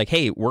just said like,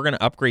 hey, we're going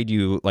to upgrade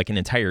you like an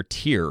entire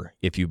tier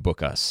if you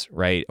book us,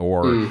 right?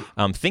 Or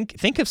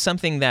think of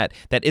something that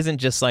isn't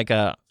just like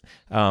a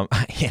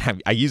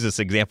I use this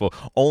example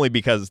only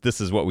because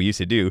this is what we used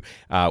to do.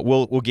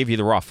 We'll give you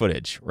the raw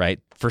footage, right?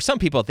 For some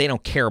people, they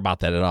don't care about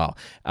that at all.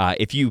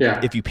 If you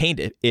paint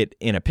it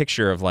in a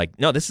picture of like,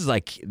 no, this is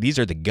like, these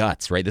are the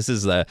guts, right? This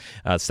is the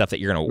stuff that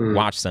you're going to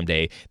watch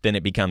someday. Then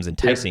it becomes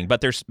enticing.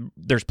 But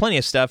there's plenty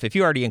of stuff. If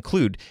you already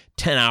include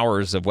 10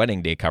 hours of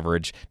wedding day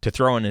coverage, to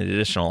throw in an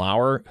additional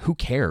hour, who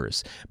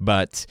cares?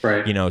 But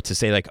you know, to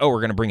say like, oh,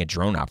 we're going to bring a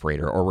drone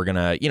operator, or we're going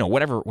to, you know,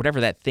 whatever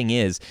that thing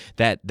is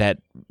that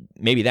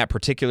maybe that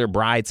particular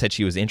bride said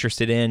she was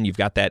interested in, you've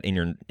got that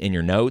in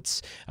your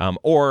notes,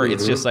 or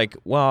it's just like,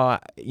 well,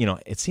 you know,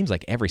 it seems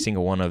like every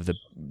single one of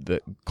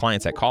the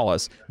clients that call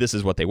us, this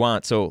is what they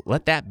want. So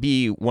let that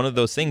be one of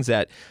those things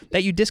that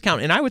you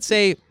discount. And I would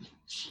say,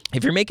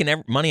 if you're making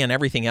money on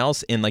everything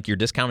else and like you're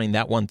discounting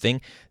that one thing,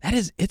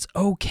 it's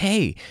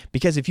okay,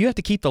 because if you have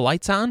to keep the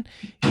lights on,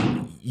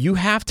 you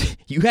have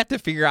to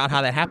figure out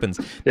how that happens.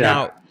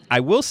 Now, I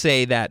will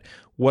say that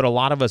what a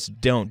lot of us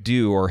don't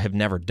do or have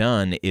never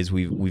done is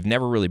we've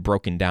never really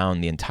broken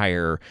down the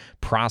entire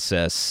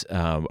process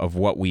of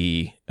what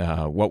we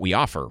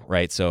offer,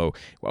 right? So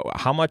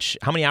how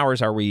many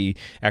hours are we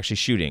actually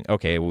shooting?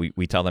 Okay,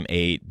 we tell them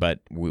 8,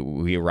 but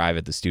we arrive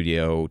at the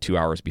studio 2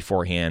 hours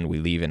beforehand. We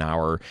leave an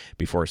hour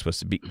before we're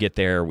supposed to get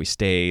there. We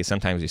stay.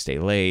 Sometimes we stay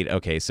late.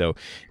 Okay, so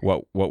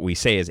what we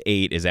say is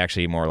 8 is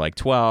actually more like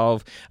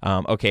 12.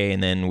 Okay,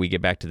 and then we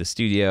get back to the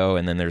studio,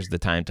 and then there's the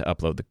time to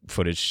upload the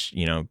footage,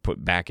 you know,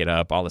 back it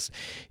up, all this.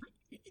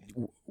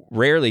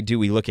 Rarely do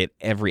we look at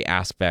every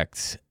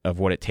aspect of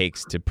what it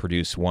takes to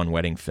produce one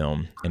wedding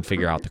film and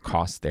figure out the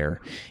cost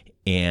there.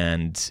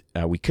 And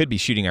we could be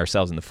shooting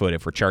ourselves in the foot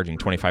if we're charging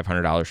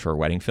 $2,500 for a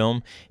wedding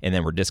film, and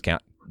then we're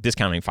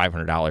discounting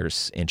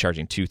 $500 and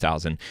charging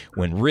 $2,000,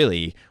 when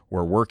really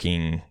we're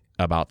working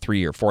about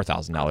 $3,000 or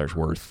 $4,000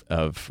 worth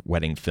of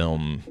wedding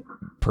film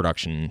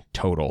production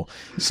total.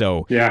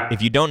 So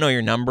if you don't know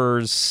your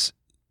numbers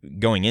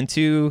going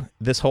into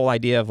this whole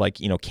idea of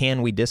like, you know,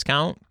 can we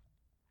discount?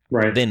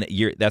 Right. Then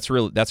that's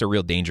a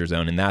real danger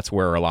zone, and that's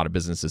where a lot of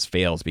businesses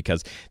fails,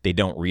 because they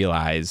don't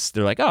realize,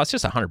 they're like, oh, it's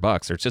just $100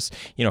 or it's just,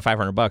 you know,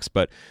 $500.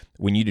 But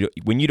when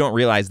you don't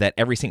realize that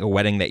every single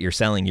wedding that you're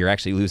selling, you're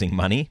actually losing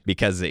money,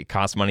 because it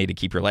costs money to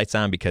keep your lights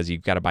on, because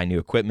you've got to buy new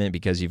equipment,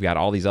 because you've got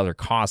all these other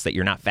costs that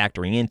you're not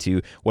factoring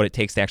into what it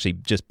takes to actually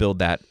just build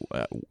that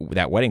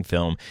wedding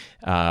film.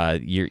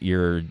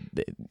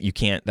 You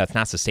can't. That's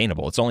not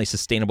sustainable. It's only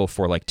sustainable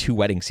for like 2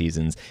 wedding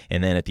seasons,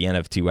 and then at the end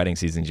of 2 wedding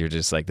seasons, you're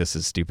just like, this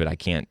is stupid. I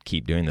can't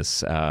keep doing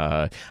this.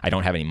 I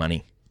don't have any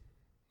money.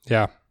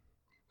 Yeah,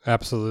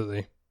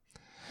 absolutely.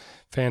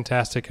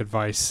 Fantastic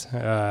advice.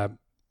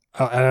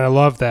 And I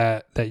love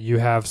that you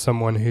have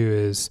someone who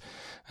is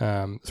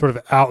sort of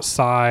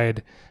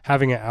outside,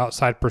 having an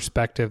outside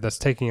perspective that's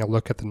taking a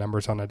look at the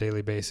numbers on a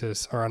daily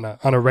basis or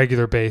on a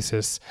regular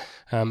basis,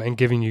 and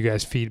giving you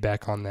guys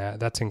feedback on that.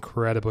 That's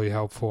incredibly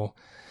helpful.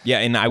 Yeah,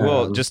 and I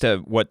will just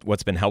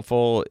what's been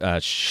helpful.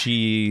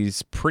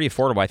 She's pretty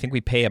affordable. I think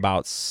we pay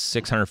about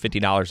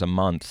 $650 a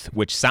month,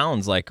 which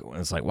sounds like,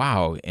 it's like,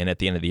 wow. And at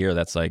the end of the year,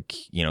 that's like,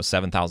 you know,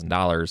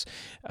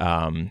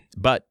 $7,000.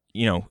 But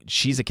you know,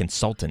 she's a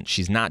consultant.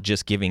 She's not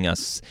just giving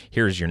us,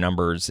 here's your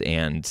numbers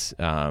and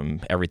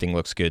everything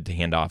looks good to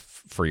hand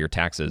off for your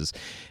taxes.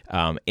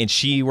 And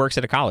she works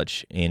at a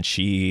college, and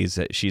she's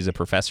a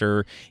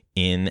professor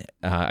in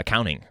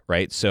accounting,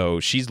 right? So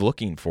she's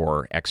looking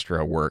for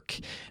extra work.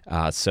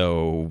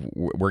 So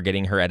we're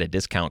getting her at a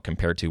discount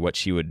compared to what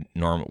she would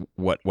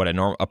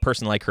a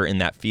person like her in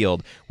that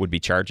field would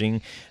be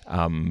charging.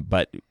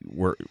 But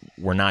we're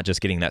not just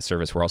getting that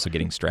service. We're also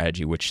getting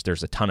strategy, which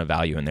there's a ton of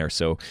value in there.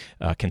 So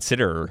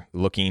consider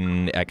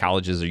looking at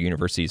colleges or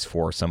universities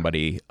for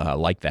somebody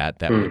like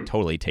that would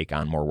totally take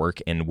on more work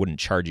and wouldn't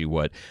charge you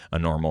what a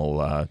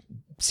normal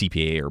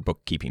CPA or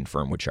bookkeeping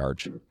firm would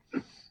charge.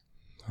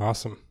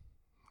 Awesome.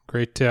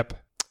 Great tip.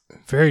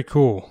 Very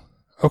cool.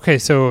 Okay,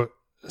 so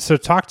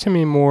talk to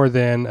me more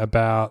then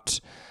about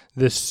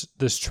this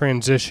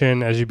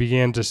transition as you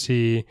began to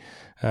see,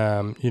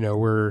 you know,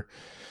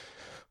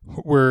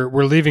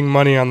 we're leaving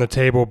money on the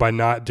table by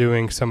not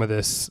doing some of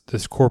this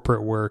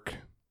corporate work.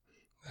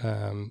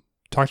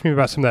 Talk to me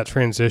about some of that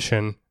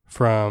transition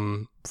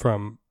from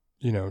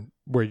you know,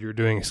 where you're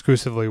doing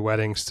exclusively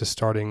weddings to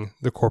starting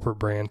the corporate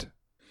brand.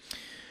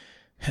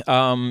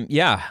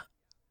 Yeah,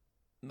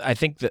 I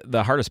think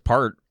the hardest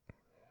part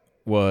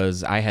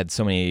was I had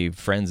so many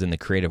friends in the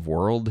creative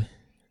world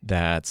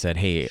that said,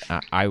 "Hey,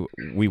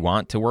 we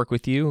want to work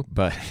with you,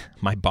 but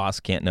my boss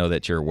can't know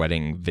that you're a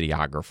wedding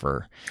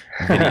videographer,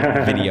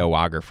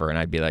 videographer." And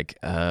I'd be like,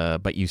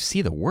 "But you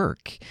see the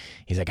work."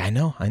 He's like, "I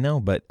know,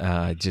 but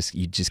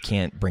you just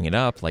can't bring it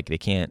up. Like they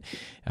can't.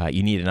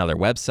 You need another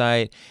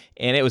website."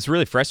 And it was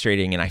really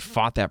frustrating, and I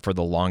fought that for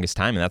the longest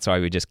time, and that's why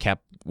we just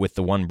kept with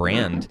the one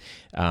brand,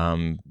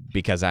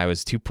 because I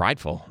was too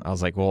prideful. I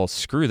was like, well,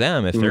 screw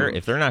them. If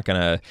they're not going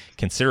to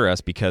consider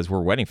us because we're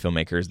wedding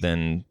filmmakers,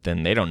 then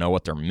they don't know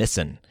what they're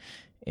missing.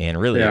 And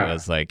really, it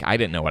was like I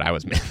didn't know what I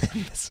was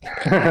missing.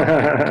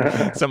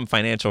 Some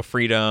financial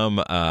freedom,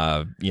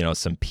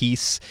 some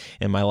peace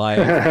in my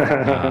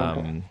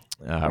life.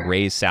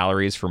 Raise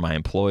salaries for my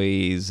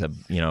employees,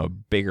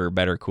 bigger,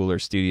 better, cooler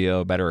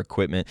studio, better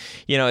equipment.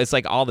 It's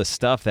like all the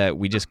stuff that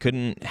we just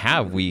couldn't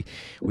have. We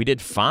did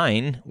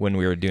fine when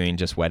we were doing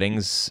just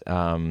weddings.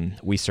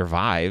 We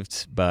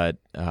survived, but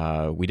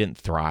we didn't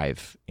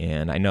thrive.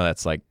 And I know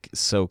that's like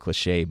so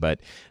cliche,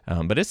 but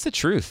it's the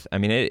truth. I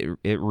mean,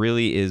 it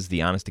really is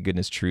the honest to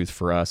goodness truth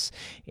for us.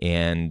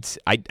 And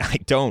I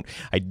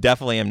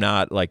definitely am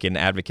not like an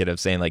advocate of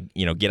saying like,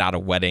 get out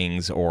of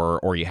weddings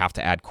or you have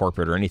to add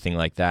corporate or anything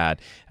like that.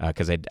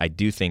 Because I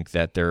do think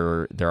that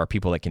there are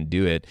people that can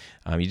do it.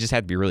 You just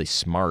have to be really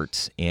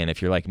smart. And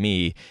if you're like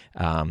me,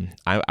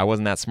 I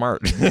wasn't that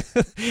smart.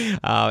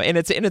 And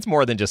it's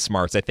more than just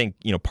smarts. I think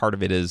part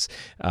of it is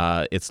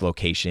its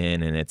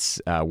location and it's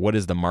what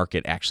is the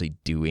market actually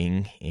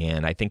doing.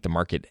 And I think the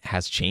market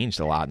has changed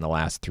a lot in the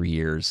last 3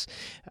 years,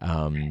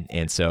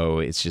 and so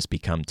it's just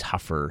become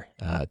tougher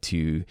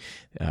to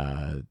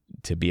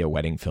be a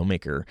wedding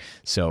filmmaker.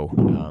 So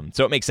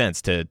it makes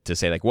sense to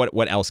say like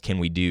what else can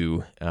we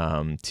do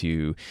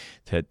to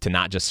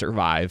not just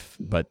survive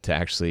but to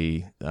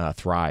actually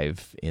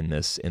thrive in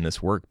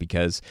this work,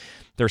 because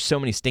there's so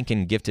many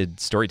stinking gifted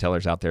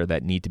storytellers out there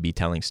that need to be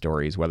telling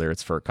stories, whether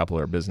it's for a couple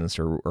or business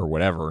or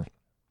whatever,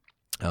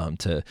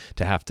 to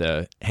have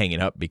to hang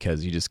it up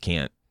because you just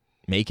can't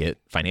make it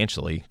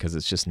financially because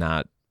it's just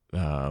not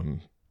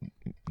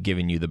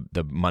giving you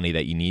the money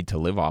that you need to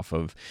live off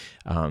of.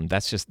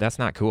 That's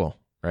not cool.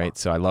 Right.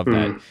 So I love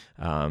that.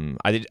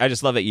 I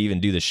just love that you even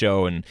do the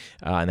show and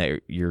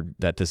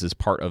that this is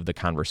part of the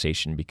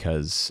conversation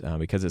because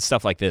it's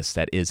stuff like this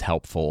that is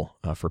helpful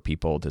for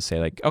people to say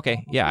like,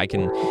 okay, yeah, I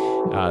can,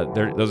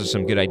 those are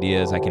some good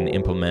ideas I can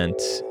implement.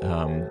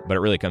 But it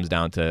really comes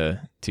down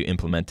to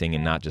implementing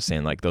and not just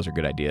saying like, those are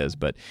good ideas,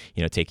 but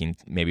taking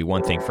maybe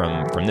one thing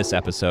from this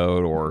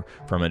episode or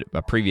from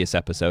a previous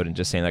episode and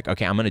just saying like,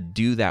 okay, I'm going to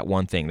do that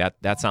one thing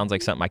that sounds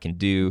like something I can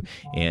do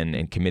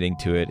and committing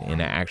to it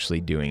and actually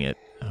doing it.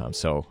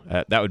 So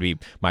that would be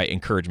my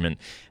encouragement.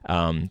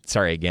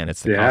 Sorry, again,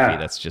 it's the coffee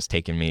that's just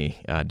taking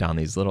me down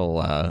these little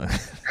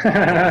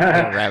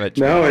rabbit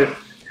trails. No,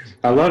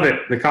 I love it.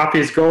 The coffee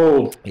is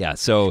gold. Yeah.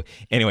 So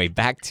anyway,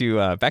 back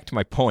to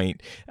my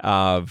point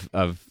of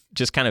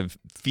just kind of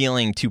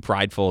feeling too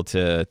prideful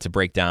to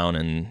break down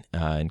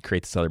and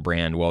create this other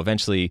brand. Well,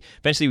 eventually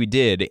we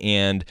did,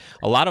 and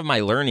a lot of my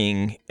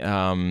learning,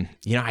 I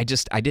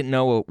didn't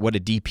know what a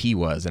DP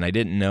was, and I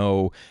didn't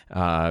know,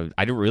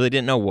 really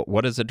didn't know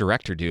what does a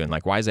director do, and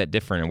like why is that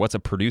different, and what's a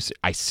producer.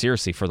 I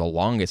seriously, for the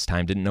longest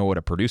time, didn't know what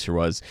a producer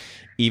was,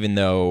 even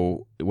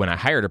though when I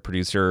hired a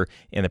producer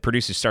and the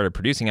producer started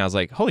producing, I was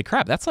like, holy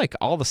crap, that's like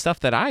all the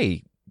stuff that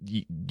I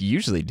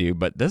usually do,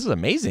 but this is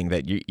amazing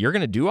that you're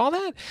going to do all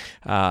that.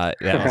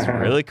 That was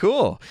really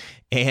cool.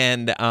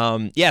 And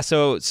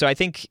so I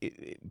think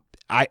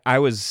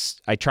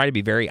I try to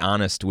be very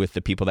honest with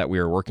the people that we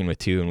were working with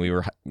too,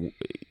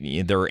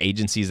 and there were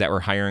agencies that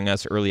were hiring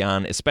us early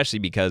on, especially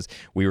because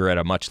we were at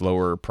a much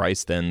lower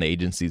price than the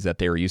agencies that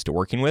they were used to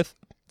working with.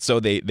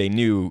 So they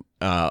knew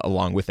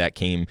along with that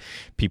came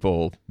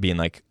people being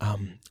like,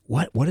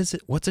 what is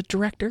it? What's a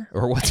director?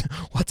 Or what's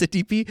a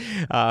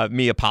DP?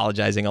 Me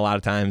apologizing a lot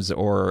of times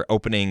or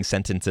opening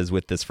sentences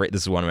with this phrase.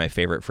 This is one of my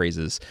favorite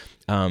phrases.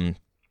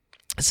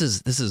 This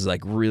is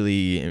like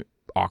really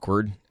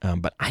awkward,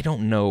 but I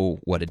don't know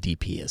what a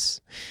DP is.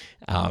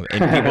 And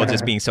people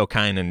just being so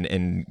kind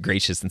and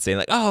gracious and saying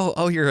like,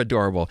 oh, you're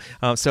adorable.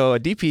 So a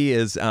DP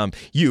is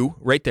you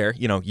right there.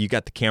 You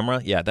got the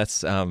camera. Yeah, that's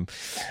so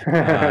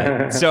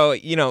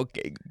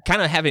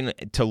kind of having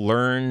to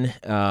learn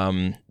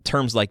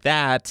terms like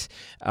that,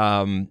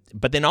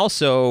 but then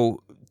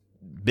also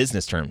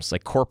business terms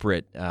like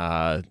corporate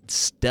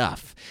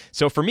stuff.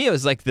 So for me, it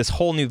was like this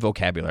whole new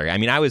vocabulary. I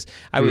mean, I was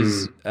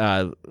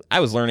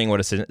learning what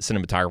a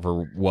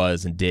cinematographer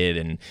was and did,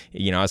 and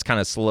I was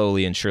kind of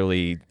slowly and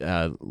surely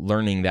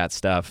learning that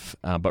stuff.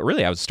 But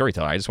really, I was a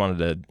storyteller. I just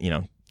wanted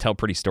to tell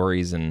pretty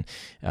stories and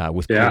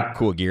with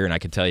cool gear, and I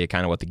could tell you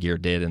kind of what the gear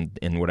did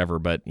and whatever.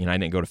 But I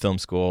didn't go to film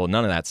school,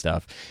 none of that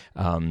stuff.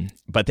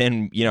 But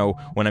then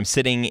when I'm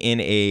sitting in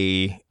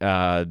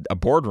a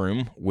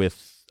boardroom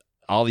with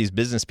all these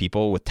business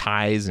people with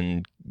ties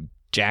and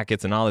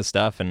jackets and all this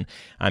stuff, and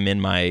I'm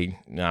in my,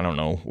 I don't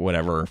know,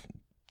 whatever,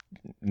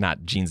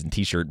 not jeans and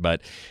t-shirt,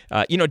 but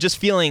just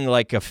feeling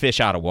like a fish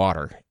out of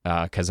water.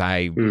 Because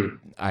I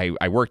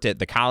worked at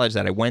the college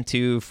that I went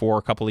to for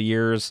a couple of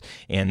years,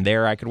 and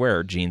there I could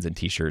wear jeans and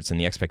t-shirts, and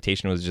the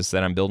expectation was just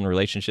that I'm building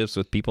relationships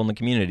with people in the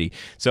community.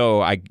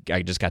 So I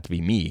just got to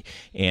be me,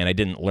 and I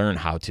didn't learn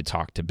how to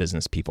talk to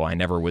business people. I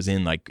never was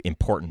in like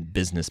important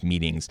business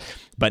meetings,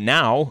 but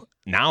now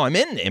I'm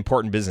in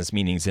important business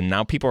meetings, and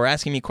now people are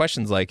asking me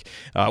questions like,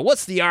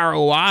 what's the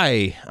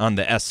ROI on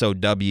the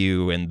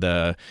SOW and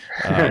the,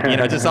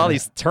 just all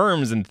these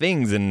terms and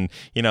things, and,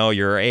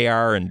 your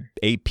AR and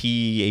AP,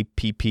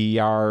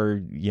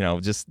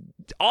 APPR, just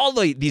all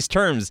these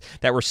terms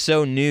that were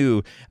so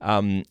new.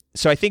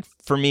 So I think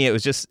for me, it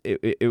was just,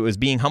 it was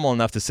being humble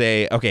enough to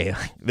say, okay,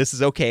 this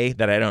is okay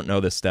that I don't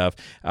know this stuff.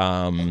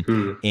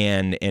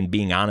 And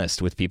being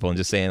honest with people and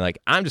just saying like,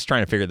 I'm just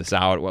trying to figure this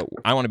out.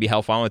 I want to be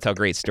helpful. I want to tell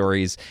great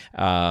stories.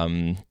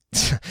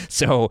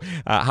 So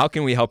how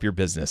can we help your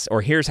business?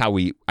 Or here's how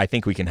I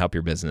think we can help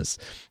your business.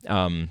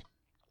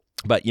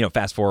 But,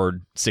 fast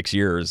forward 6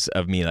 years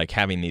of me like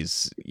having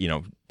these,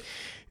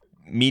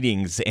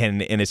 meetings,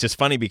 and it's just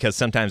funny because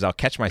sometimes I'll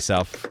catch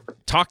myself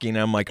talking and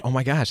I'm like, oh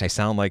my gosh, I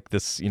sound like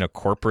this,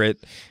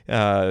 corporate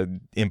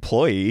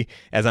employee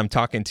as I'm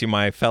talking to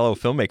my fellow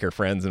filmmaker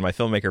friends, and my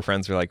filmmaker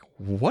friends are like,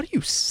 what are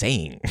you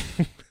saying?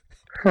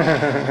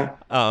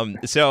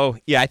 So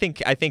yeah, I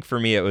think for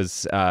me it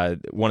was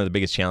one of the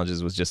biggest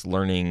challenges was just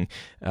learning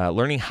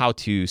how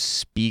to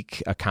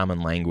speak a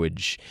common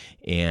language,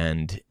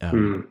 and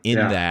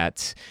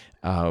that.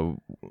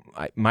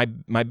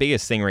 My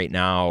biggest thing right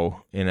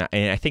now, and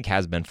I think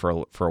has been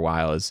for a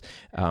while, is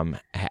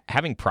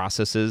having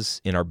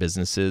processes in our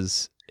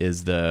businesses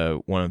is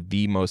one of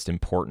the most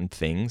important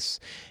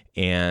things,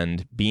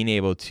 and being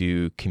able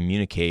to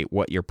communicate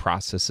what your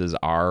processes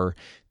are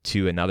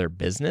to another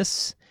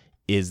business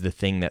is the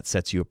thing that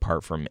sets you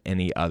apart from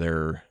any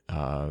other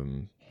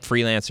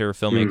freelancer,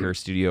 filmmaker,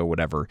 studio,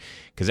 whatever,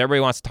 because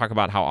everybody wants to talk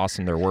about how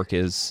awesome their work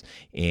is,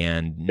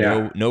 and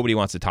nobody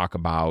wants to talk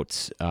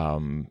about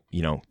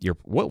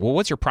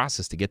what's your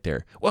process to get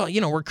there. Well,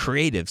 we're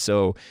creative,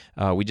 so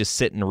we just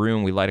sit in a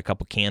room, we light a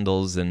couple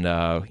candles, and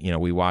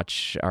we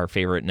watch our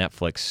favorite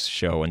Netflix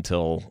show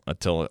until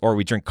or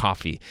we drink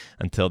coffee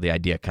until the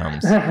idea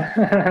comes.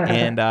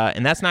 And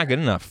that's not good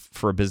enough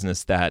for a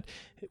business that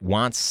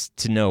wants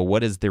to know,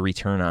 what is the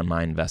return on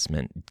my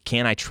investment?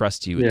 Can I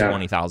trust you with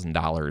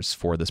 $20,000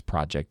 for this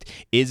project?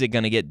 Is it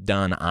going to get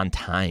done on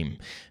time?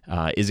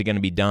 Is it going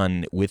to be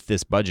done with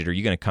this budget? Or are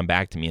you going to come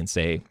back to me and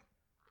say,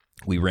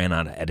 we ran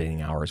out of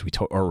editing hours, we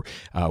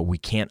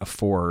can't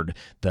afford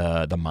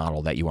the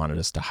model that you wanted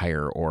us to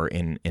hire,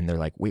 and they're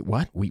like, wait,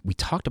 what? We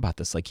talked about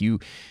this. Like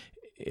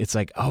it's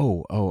like,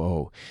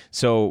 oh.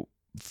 So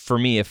for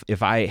me,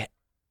 if I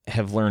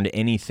have learned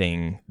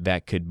anything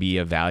that could be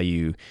of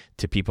value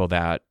to people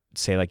that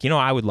say like,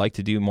 I would like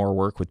to do more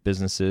work with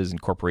businesses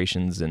and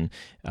corporations, and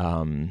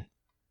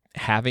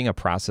having a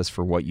process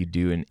for what you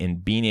do,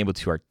 and being able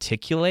to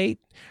articulate,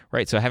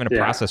 right? So having a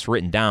process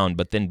written down,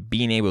 but then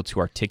being able to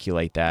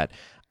articulate that.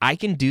 I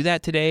can do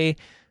that today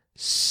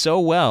so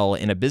well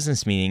in a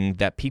business meeting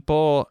that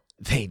people,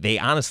 they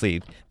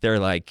honestly, they're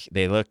like,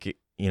 they look,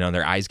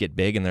 their eyes get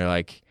big and they're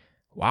like,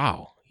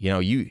 wow.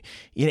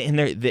 And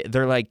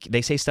they're like,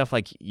 they say stuff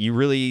like, you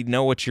really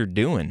know what you're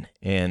doing.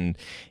 And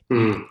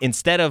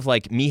instead of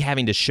like me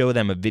having to show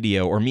them a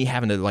video, or me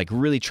having to like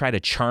really try to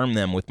charm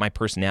them with my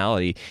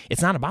personality,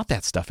 it's not about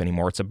that stuff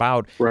anymore. It's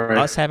about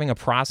us having a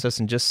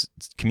process and just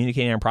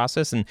communicating our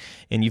process. And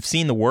you've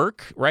seen the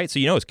work, right? So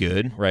it's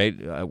good, right?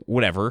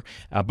 Whatever.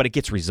 But it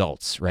gets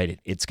results, right?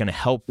 It's going to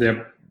help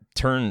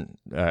turn,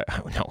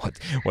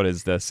 what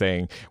is the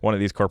saying? One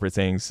of these corporate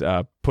sayings,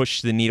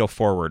 push the needle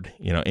forward,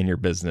 in your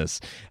business.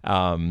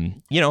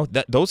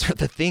 Those are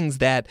the things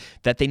that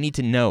they need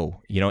to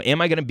know.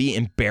 Am I going to be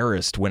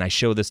embarrassed when I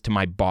show this to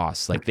my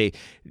boss? Like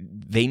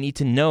they need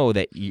to know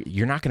that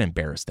you're not going to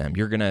embarrass them.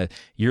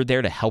 You're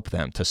there to help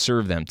them, to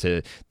serve them,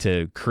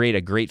 to create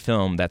a great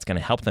film that's going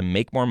to help them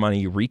make more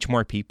money, reach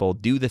more people,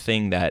 do the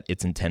thing that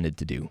it's intended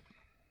to do.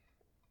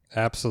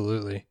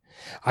 Absolutely.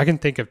 I can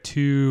think of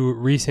 2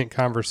 recent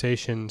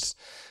conversations,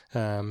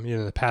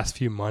 the past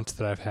few months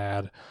that I've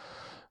had.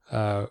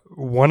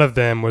 One of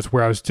them was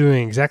where I was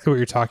doing exactly what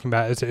you're talking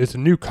about. It's a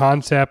new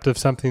concept of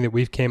something that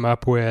we've came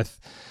up with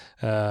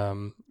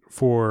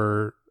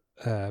for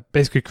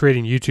basically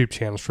creating YouTube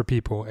channels for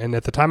people. And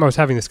at the time I was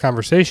having this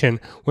conversation,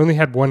 we only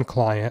had one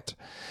client.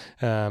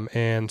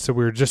 And so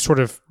we were just sort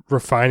of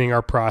refining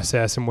our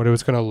process and what it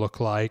was going to look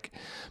like.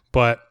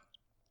 But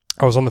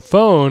I was on the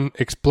phone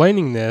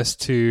explaining this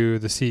to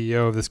the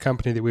CEO of this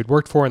company that we'd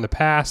worked for in the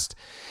past,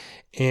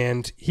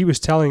 and he was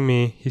telling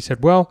me, he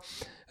said, well,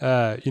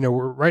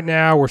 right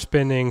now we're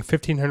spending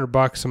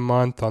 $1,500 a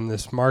month on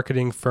this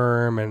marketing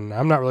firm, and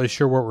I'm not really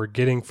sure what we're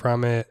getting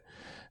from it.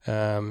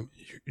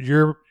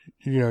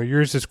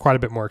 Yours is quite a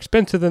bit more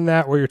expensive than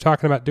that, what you're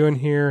talking about doing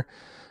here,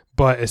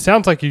 but it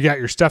sounds like you got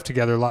your stuff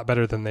together a lot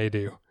better than they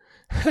do.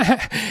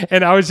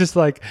 And I was just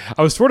like,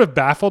 I was sort of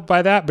baffled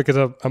by that because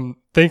I'm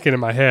thinking in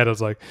my head, I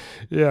was like,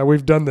 yeah,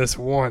 we've done this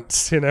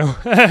once,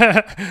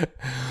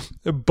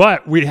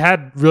 but we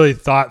had really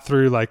thought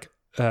through like,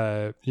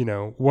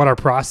 what our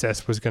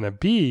process was going to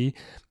be.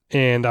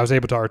 And I was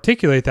able to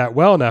articulate that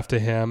well enough to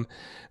him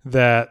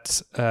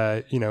that,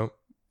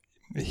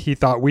 he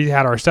thought we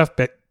had our stuff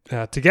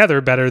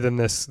together better than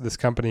this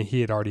company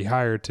he had already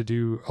hired to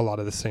do a lot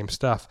of the same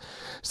stuff.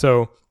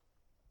 So,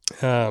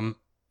 I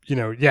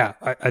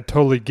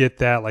totally get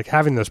that. Like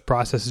having those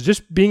processes,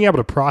 just being able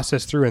to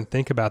process through and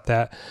think about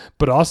that.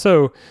 But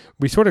also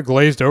we sort of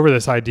glazed over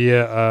this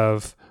idea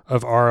of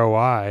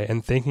ROI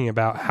and thinking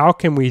about how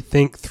can we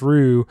think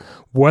through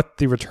what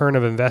the return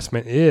of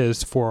investment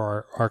is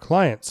for our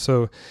clients.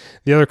 So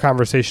the other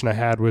conversation I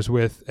had was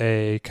with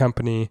a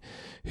company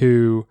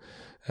who,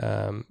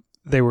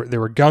 they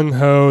were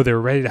gung-ho, they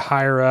were ready to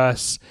hire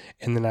us.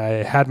 And then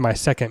I had my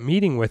second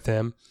meeting with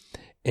them,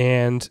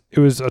 and it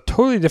was a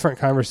totally different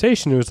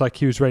conversation. It was like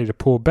he was ready to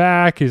pull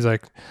back. He was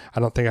like, I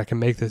don't think I can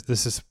make this.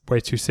 This is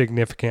way too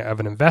significant of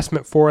an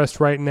investment for us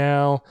right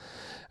now.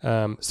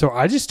 So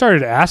I just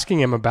started asking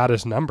him about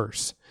his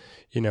numbers.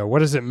 What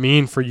does it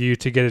mean for you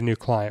to get a new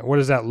client? What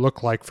does that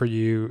look like for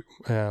you?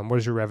 What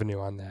is your revenue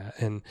on that?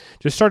 And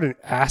just started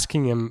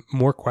asking him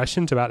more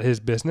questions about his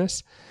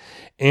business.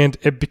 And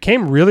it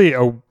became really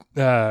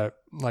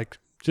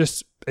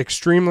just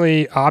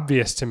extremely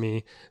obvious to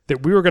me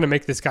that we were going to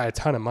make this guy a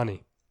ton of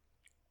money.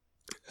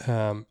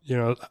 So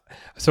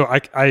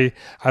I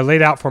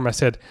laid out for him, I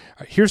said,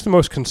 here's the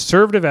most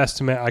conservative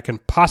estimate I can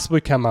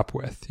possibly come up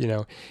with.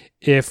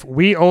 If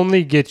we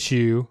only get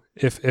you,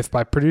 if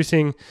by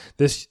producing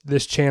this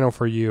channel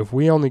for you, if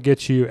we only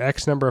get you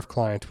X number of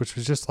clients, which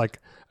was just like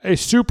a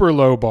super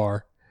low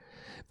bar,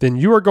 then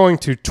you are going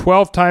to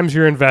 12 times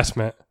your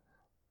investment.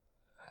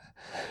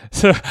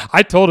 So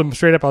I told him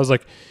straight up, I was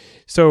like,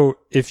 so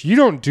if you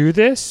don't do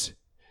this,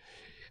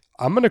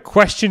 I'm going to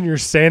question your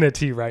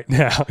sanity right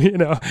now,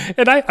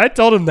 and I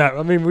told him that.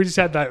 I mean, we just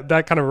had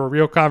that kind of a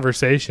real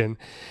conversation,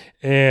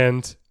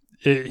 and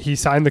he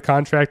signed the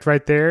contract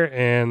right there.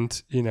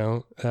 And,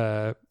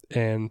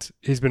 and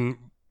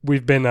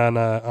we've been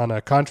on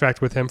a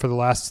contract with him for the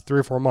last 3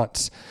 or 4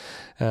 months.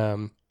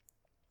 And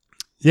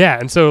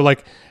so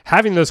like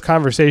having those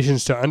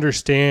conversations to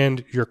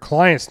understand your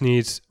client's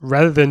needs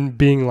rather than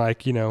being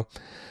like,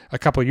 a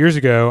couple of years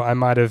ago, I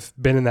might have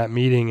been in that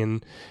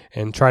meeting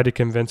and tried to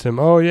convince him,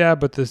 oh yeah,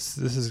 but this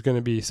is going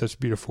to be such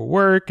beautiful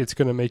work. It's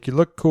going to make you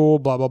look cool,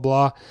 blah, blah,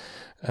 blah.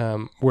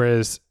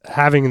 Whereas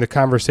having the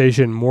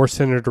conversation more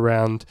centered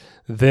around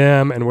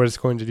them and what it's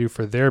going to do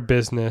for their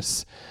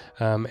business,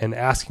 and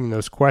asking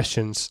those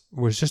questions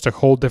was just a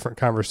whole different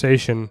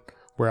conversation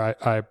where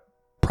I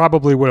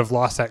probably would have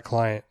lost that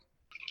client.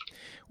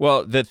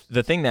 Well,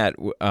 the thing that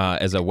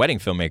as a wedding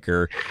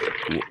filmmaker,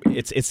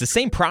 it's the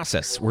same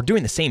process. We're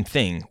doing the same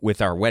thing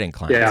with our wedding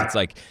clients. Yeah. It's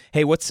like,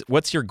 hey,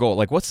 what's your goal?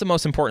 Like, what's the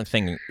most important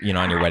thing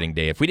on your wedding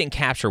day? If we didn't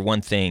capture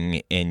one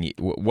thing, and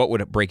what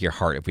would break your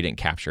heart if we didn't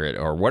capture it?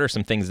 Or what are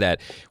some things that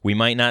we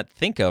might not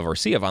think of or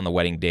see of on the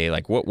wedding day?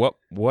 Like,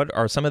 what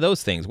are some of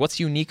those things? What's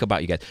unique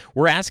about you guys?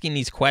 We're asking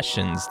these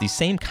questions, these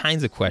same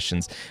kinds of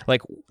questions.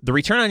 Like the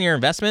return on your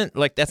investment,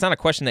 like that's not a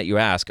question that you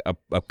ask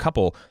a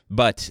couple,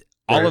 but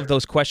all of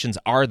those questions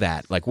are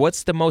that. Like,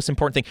 what's the most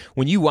important thing?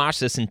 When you watch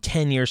this in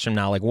 10 years from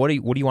now, like, what do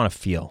you want to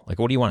feel? Like,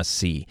 what do you want to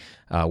see?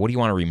 What do you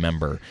want to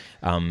remember?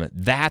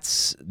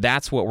 That's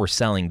what we're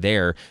selling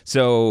there.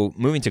 So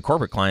moving to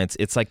corporate clients,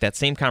 it's like that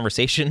same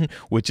conversation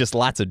with just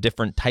lots of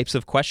different types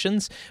of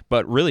questions,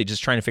 but really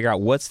just trying to figure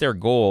out what's their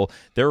goal.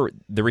 The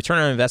return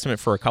on investment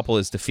for a couple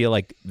is to feel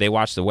like they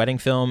watched the wedding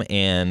film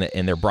and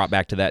they're brought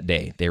back to that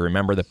day. They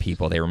remember the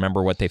people. They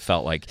remember what they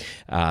felt like.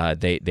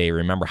 They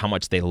remember how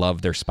much they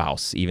love their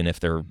spouse, even if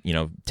they're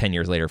 10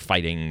 years later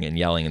fighting and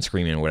yelling and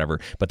screaming and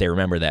whatever. But they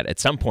remember that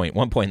at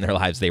one point in their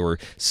lives, they were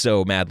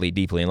so madly,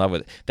 deeply in love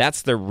with it.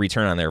 That's the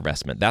return on their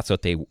investment. That's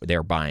what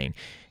they're buying.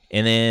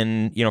 And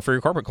then, for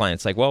your corporate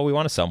clients, like, well, we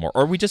want to sell more,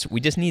 or we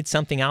just need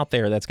something out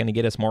there that's going to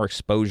get us more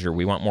exposure.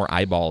 We want more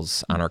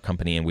eyeballs on our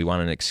company, and we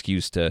want an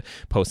excuse to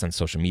post on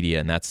social media,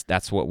 and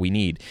that's what we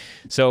need.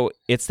 So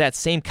it's that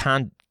same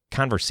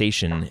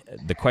conversation.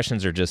 The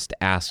questions are just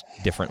asked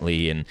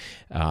differently, and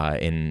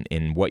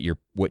in what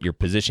you're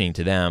positioning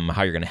to them,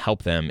 how you're going to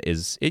help them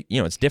it's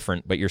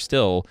different, but you're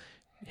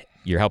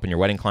helping your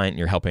wedding client, and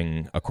you're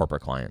helping a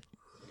corporate client.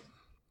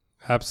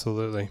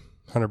 Absolutely.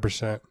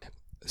 100%.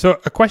 So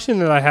a question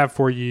that I have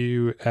for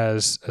you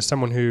as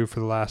someone who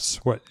for the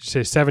last,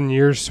 7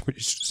 years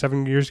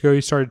ago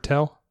you started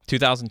Tell?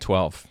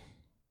 2012.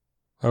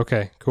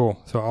 Okay,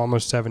 cool. So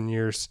almost 7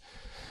 years.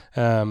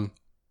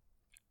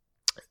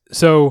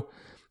 So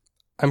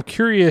I'm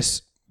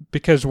curious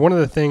because one of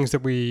the things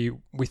that we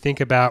think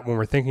about when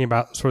we're thinking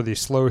about sort of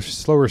these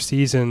slower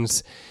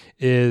seasons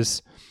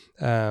is,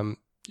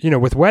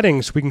 with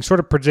weddings, we can sort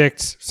of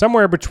predict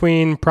somewhere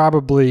between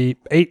probably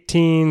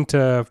 18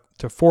 to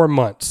 4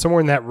 months, somewhere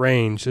in that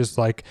range is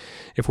like,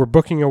 if we're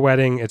booking a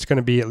wedding, it's going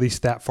to be at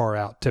least that far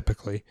out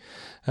typically.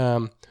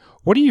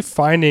 what are you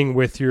finding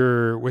with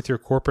your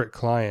corporate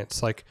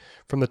clients? Like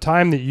from the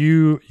time that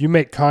you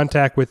make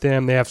contact with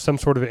them, they have some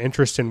sort of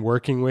interest in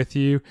working with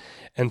you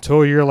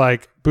until you're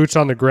like boots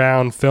on the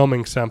ground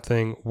filming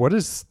something.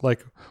 What's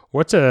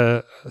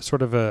a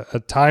sort of a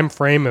time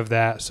frame of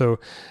that? So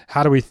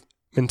how do we,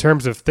 in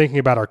terms of thinking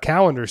about our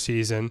calendar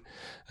season,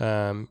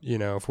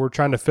 if we're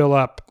trying to fill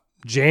up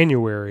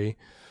January,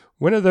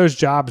 when are those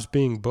jobs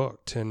being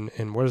booked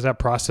and what does that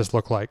process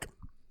look like?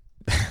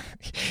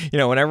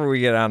 Whenever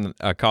we get on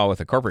a call with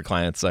a corporate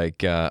client, it's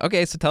like,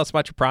 okay, so tell us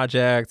about your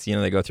project.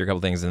 They go through a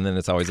couple things, and then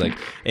it's always like,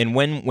 and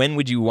when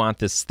would you want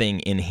this thing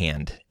in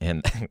hand?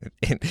 And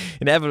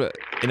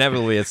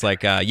inevitably, it's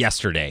like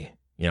yesterday.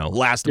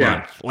 Last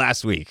month,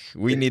 last week.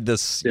 We need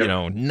this,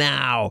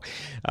 now.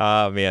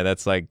 Man,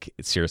 that's like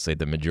seriously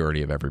the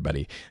majority of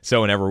everybody. So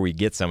whenever we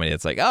get somebody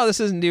that's like, oh, this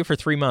isn't due for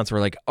 3 months, we're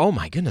like, oh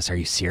my goodness, are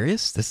you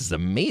serious? This is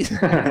amazing.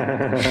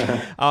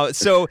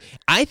 So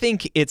I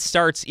think it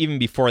starts even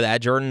before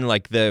that, Jordan.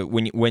 Like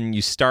when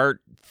you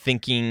start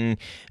thinking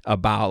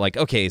about like,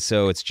 okay,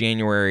 so it's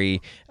January.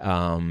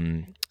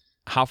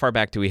 How far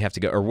back do we have to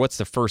go, or what's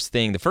the first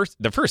thing? The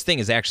first thing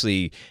is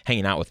actually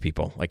hanging out with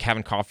people, like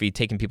having coffee,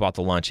 taking people out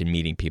to lunch, and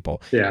meeting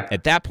people. Yeah.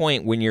 At that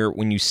point, when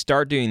you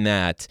start doing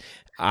that,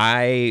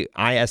 I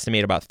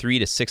estimate about 3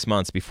 to 6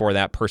 months before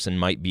that person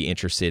might be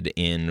interested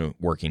in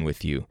working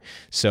with you.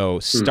 So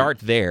start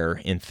there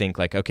and think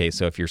like, okay,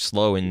 so if you're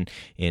slow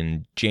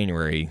in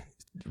January,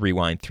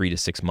 rewind 3 to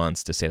 6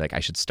 months to say like I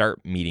should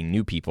start meeting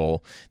new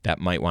people that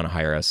might want to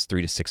hire us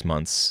 3 to 6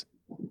 months.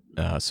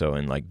 So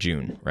in like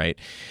June, right?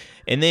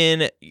 And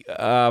then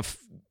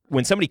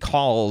when somebody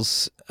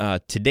calls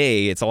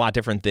today, it's a lot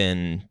different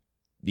than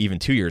even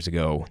 2 years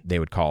ago they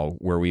would call,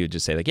 where we would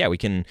just say like, yeah, we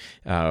can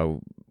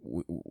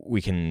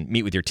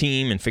meet with your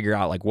team and figure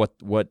out like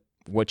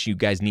what you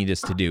guys need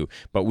us to do,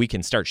 but we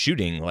can start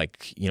shooting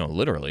like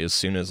literally as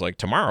soon as like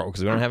tomorrow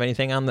because we don't have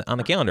anything on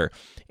the calendar.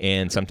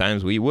 And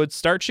sometimes we would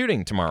start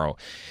shooting tomorrow.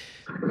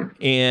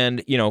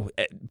 And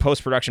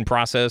post-production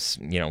process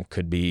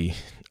could be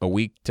a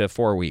week to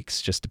 4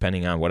 weeks, just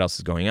depending on what else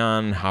is going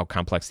on, how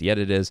complex the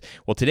edit is.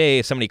 Well, today,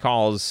 if somebody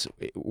calls,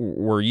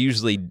 we're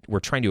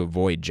trying to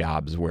avoid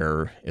jobs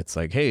where it's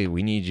like, hey,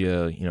 we need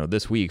you,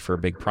 this week for a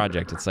big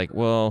project. It's like,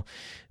 well,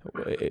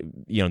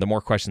 the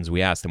more questions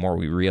we ask, the more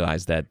we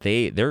realize that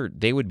they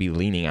would be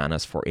leaning on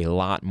us for a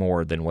lot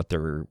more than what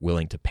they're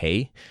willing to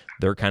pay.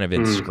 They're kind of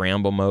in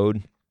scramble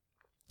mode.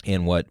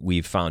 And what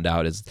we've found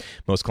out is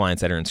most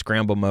clients that are in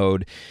scramble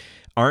mode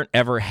aren't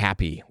ever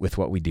happy with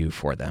what we do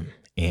for them.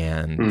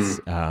 And,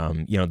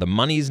 the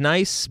money's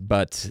nice,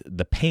 but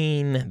the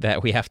pain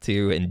that we have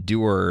to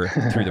endure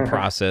through the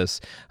process,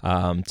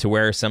 to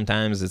where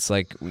sometimes it's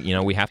like,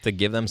 we have to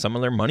give them some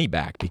of their money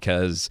back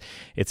because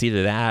it's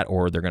either that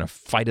or they're going to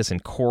fight us in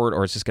court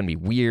or it's just going to be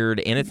weird.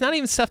 And it's not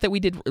even stuff that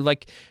we did.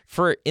 Like,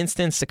 for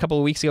instance, a couple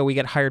of weeks ago, we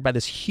got hired by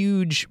this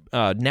huge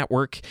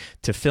network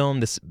to film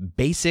this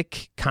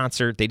basic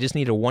concert. They just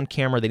needed one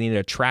camera. They needed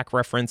a track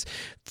reference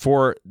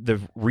for the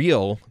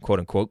real, quote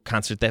unquote,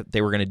 concert that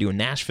they were going to do in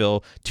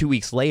Nashville 2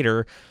 weeks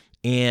later.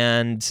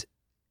 And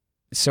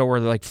so we're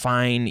like,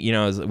 fine,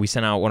 we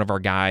sent out one of our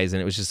guys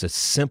and it was just a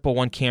simple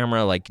one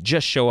camera, like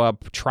just show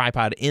up,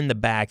 tripod in the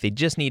back. They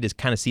just need to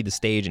kind of see the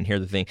stage and hear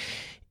the thing.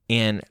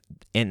 And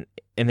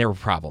there were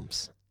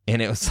problems.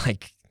 And it was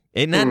like,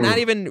 and not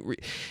even,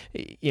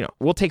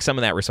 we'll take some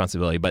of that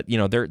responsibility, but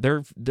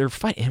they're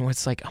fighting. And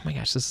it's like, oh my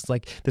gosh, this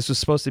was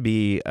supposed to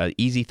be an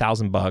easy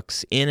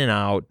 $1,000 in and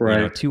out,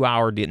 right. 2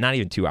 hour, not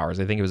even 2 hours.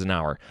 I think it was an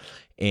hour.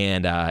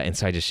 And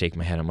so I just shake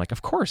my head. I'm like,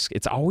 of course,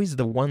 it's always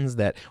the ones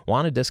that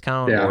want a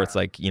discount, or it's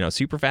like,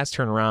 super fast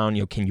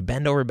turnaround. Can you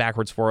bend over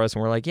backwards for us?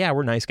 And we're like, yeah,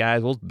 we're nice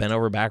guys. We'll bend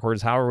over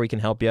backwards. However we can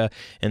help you.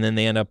 And then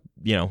they end up,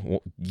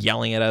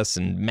 yelling at us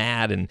and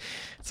mad. And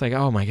it's like,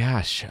 oh my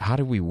gosh, how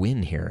do we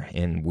win here?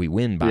 And we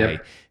win by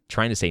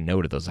trying to say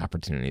no to those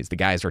opportunities. The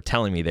guys were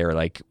telling me, they were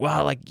like,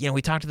 well,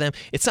 we talked to them.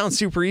 It sounds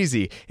super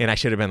easy. And I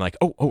should have been like,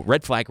 oh,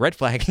 red flag.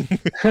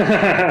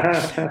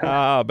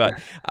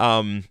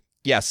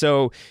 Yeah.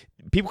 So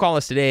people call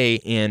us today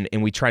and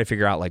we try to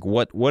figure out like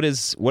what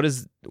is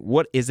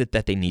it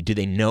that they need? Do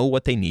they know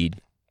what they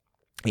need?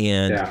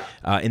 And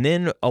and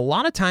then a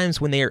lot of times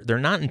when they're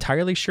not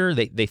entirely sure,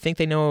 they think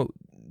they know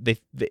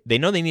they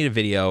know they need a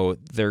video.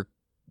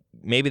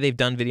 Maybe they've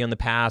done video in the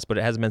past, but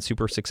it hasn't been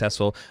super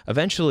successful.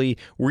 Eventually,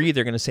 we're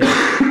either going to say,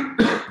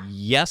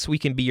 yes, we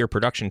can be your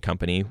production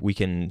company.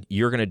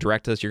 You're going to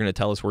direct us. You're going to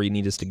tell us where you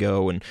need us to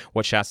go and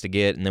what shots to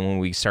get. And then when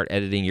we start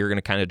editing, you're going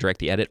to kind of direct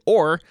the edit,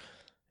 or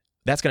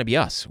that's going to be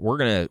us. We're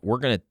going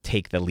to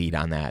take the lead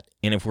on that.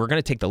 And if we're going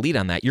to take the lead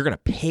on that, you're going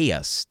to pay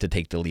us to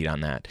take the lead on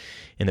that.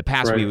 In the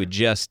past, we would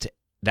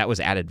that was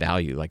added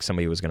value. Like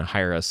somebody was going to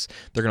hire us.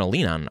 They're going to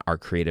lean on our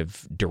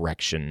creative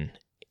direction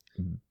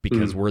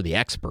because we're the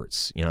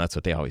experts. That's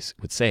what they always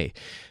would say.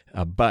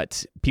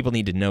 But people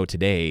need to know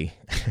today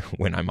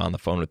when I'm on the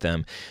phone with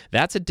them,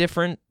 that's a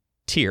different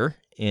tier.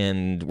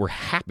 and we're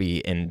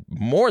happy and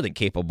more than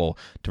capable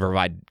to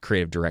provide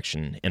creative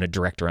direction and a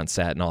director on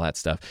set and all that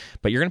stuff.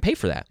 But you're going to pay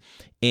for that.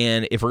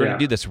 And if we're going to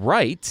do this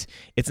right,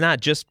 it's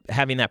not just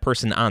having that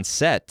person on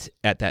set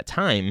at that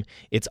time.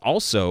 It's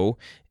also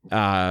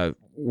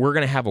we're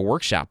going to have a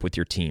workshop with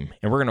your team,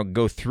 and we're going to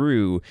go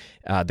through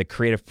the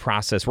creative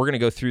process. We're going to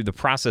go through the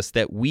process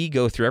that we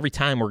go through every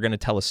time we're going to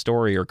tell a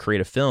story or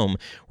create a film.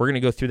 We're going to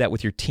go through that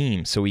with your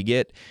team. So we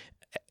get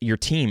your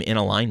team in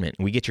alignment.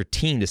 We get your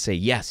team to say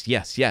yes,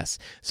 yes, yes,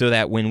 so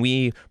that when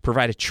we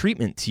provide a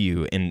treatment to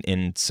you in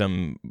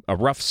a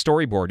rough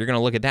storyboard, you're going to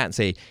look at that and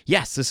say,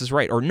 yes, this is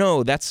right, or no,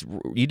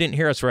 you didn't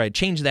hear us right,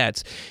 change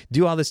that,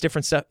 do all this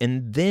different stuff.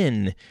 And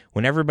then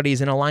when everybody's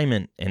in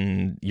alignment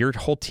and your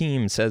whole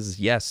team says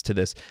yes to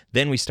this,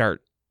 then we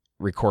start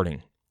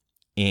recording.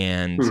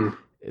 And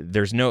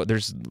there's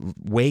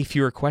way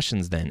fewer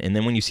questions then. And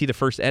then when you see the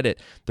first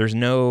edit, there's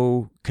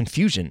no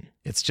confusion.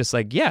 It's just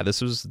like, yeah,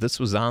 this was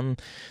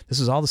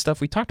all the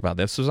stuff we talked about.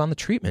 This was on the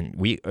treatment.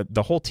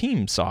 The whole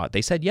team saw it.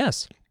 They said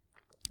yes.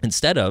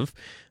 Instead of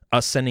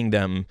us sending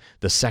them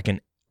the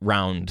second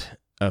round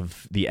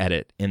of the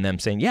edit and them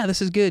saying, yeah, this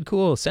is good,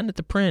 cool, send it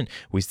to print.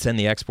 We send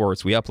the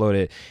exports, we upload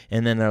it,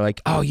 and then they're like,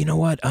 oh, you know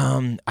what?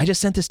 I just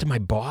sent this to my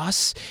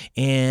boss,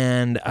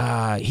 and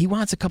he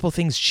wants a couple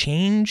things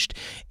changed.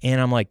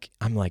 And I'm like,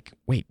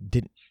 wait,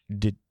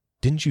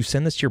 didn't you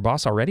send this to your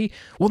boss already?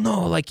 Well,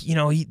 no, it's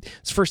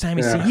the first time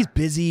he's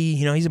busy,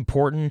 he's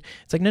important.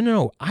 It's like,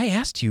 no. I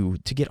asked you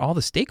to get all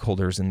the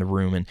stakeholders in the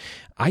room, and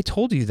I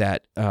told you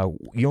that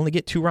you only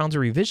get 2 rounds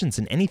of revisions,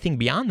 and anything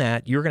beyond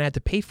that, you're going to have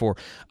to pay for.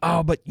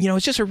 Oh, but,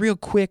 it's just a real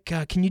quick,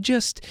 can you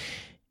just...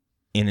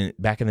 And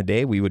back in the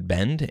day, we would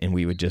bend and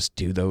we would just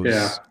do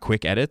those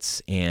quick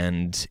edits,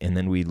 and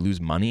then we'd lose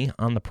money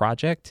on the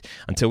project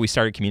until we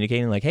started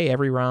communicating like, hey,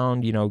 every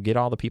round, get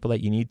all the people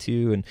that you need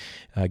to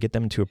and get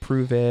them to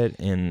approve it.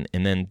 And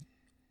then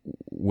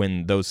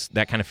when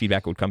that kind of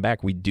feedback would come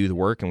back, we'd do the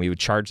work and we would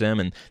charge them,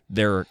 and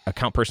their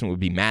account person would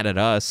be mad at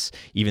us,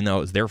 even though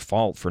it was their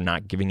fault for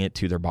not giving it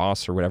to their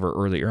boss or whatever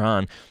earlier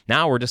on.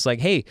 Now we're just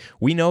like, hey,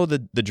 we know the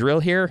drill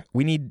here.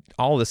 We need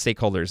all the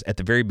stakeholders at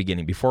the very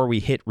beginning, before we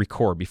hit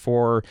record,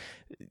 before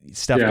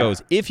stuff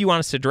goes, if you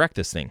want us to direct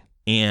this thing.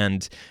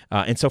 And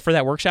so for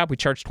that workshop, we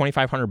charge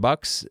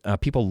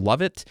 $2,500. People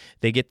love it.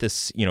 They get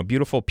this,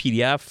 beautiful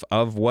PDF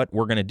of what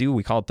we're going to do.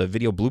 We call it the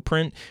video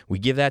blueprint. We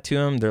give that to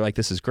them. They're like,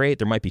 this is great.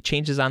 There might be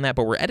changes on that,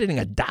 but we're editing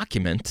a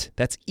document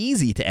that's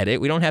easy to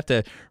edit. We don't have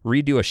to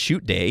redo a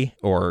shoot day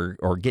or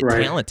get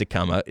talent to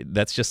come up.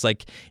 That's just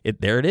like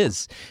it. There it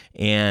is.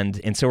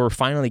 And so we're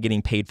finally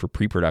getting paid for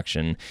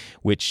pre-production,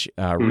 which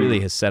really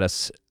has set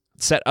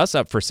us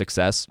up for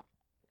success.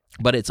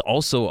 But it's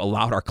also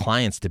allowed our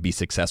clients to be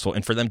successful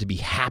and for them to be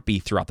happy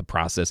throughout the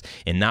process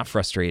and not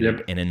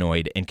frustrated and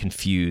annoyed and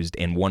confused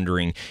and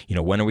wondering,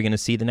 when are we going to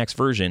see the next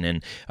version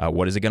and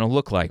what is it going to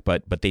look like?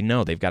 But they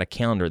know they've got a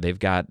calendar, they've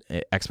got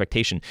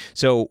expectation.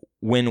 So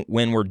when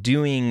we're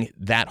doing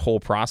that whole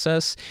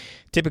process,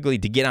 typically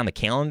to get on the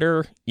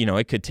calendar,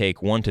 it could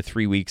take 1 to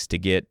 3 weeks to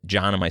get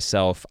John and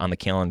myself on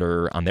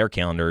their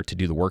calendar to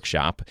do the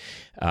workshop.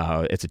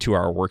 It's a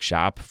 2-hour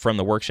workshop. From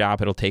the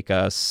workshop, it'll take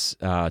us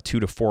 2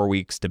 to 4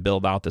 weeks to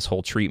build out this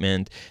whole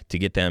treatment, to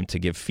get them to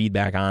give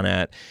feedback on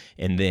it.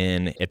 And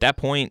then at that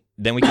point,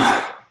 then we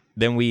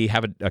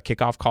have a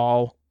kickoff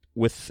call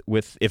with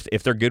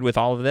if they're good with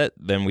all of it,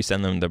 then we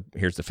send them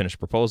here's the finished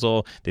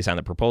proposal. They sign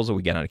the proposal.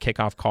 We get on a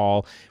kickoff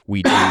call.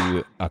 We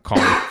do a call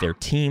with their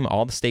team,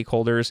 all the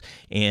stakeholders,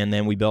 and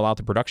then we build out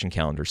the production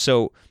calendar.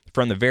 So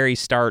from the very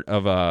start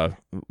of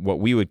what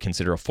we would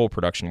consider a full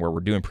production, where we're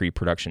doing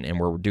pre-production and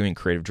where we're doing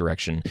creative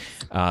direction,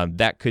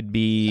 that could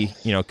be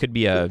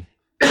a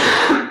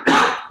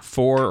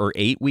 4 or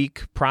 8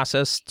 week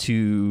process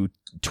to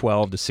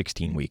 12 to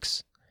 16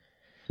 weeks.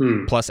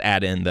 Plus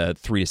add in the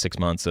 3 to 6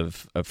 months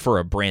of for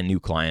a brand new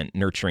client,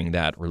 nurturing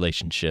that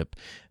relationship.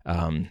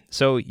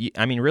 So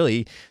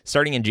really,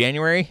 starting in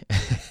January,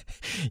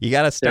 you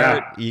gotta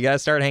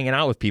start hanging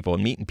out with people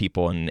and meeting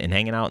people and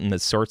hanging out in the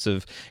sorts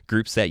of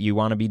groups that you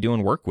want to be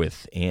doing work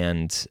with.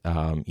 And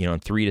in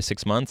 3 to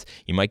 6 months,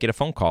 you might get a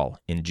phone call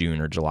in June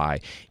or July,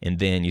 and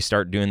then you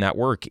start doing that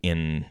work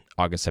in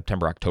August,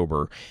 September,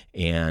 October,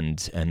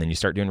 and then you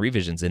start doing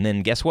revisions. And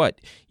then guess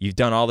what? You've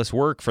done all this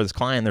work for this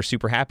client. They're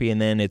super happy. And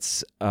then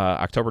it's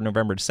October,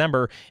 November,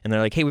 December, and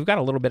they're like, hey, we've got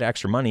a little bit of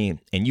extra money.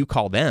 And you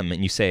call them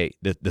and you say,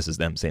 this is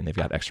them saying they've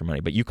got extra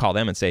money, but you call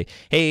them and say,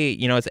 hey,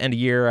 it's the end of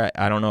year.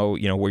 I don't know,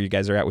 where you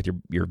guys are at with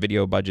your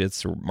video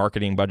budgets or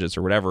marketing budgets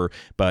or whatever,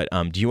 but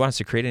do you want us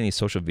to create any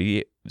social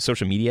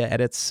media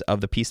edits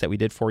of the piece that we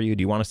did for you?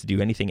 Do you want us to do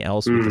anything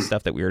else with the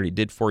stuff that we already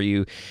did for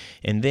you?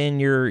 And then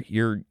you're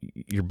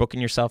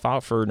booking yourself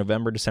out for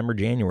November, December,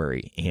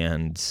 January,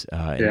 and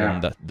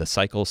then the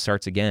cycle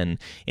starts again.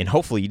 And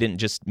hopefully you didn't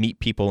just meet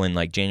people in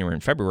like January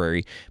and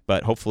February,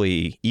 but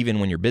hopefully even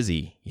when you're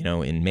busy,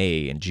 in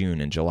May and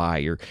June and July,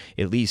 you're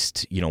at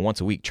least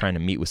once a week trying to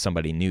meet with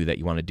somebody new that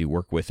you want to do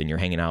work with, and you're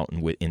hanging out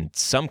in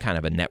some kind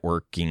of a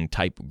networking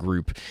type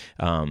group,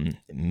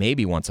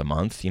 maybe once a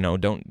month.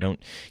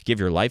 Don't give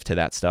your your life to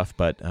that stuff.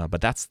 But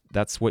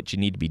that's what you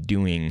need to be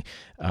doing,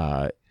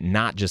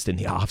 not just in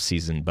the off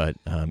season, but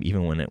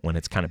even when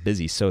it's kind of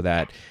busy, so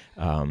that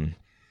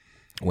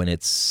when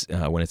it's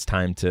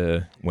time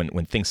to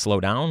when things slow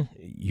down,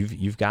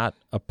 you've got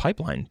a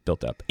pipeline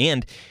built up.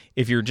 And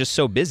if you're just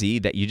so busy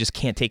that you just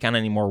can't take on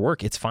any more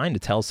work, it's fine to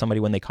tell somebody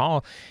when they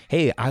call,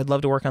 hey, I'd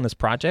love to work on this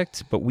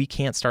project, but we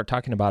can't start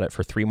talking about it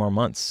for 3 more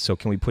months. So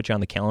can we put you on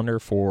the calendar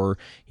for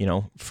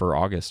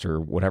August or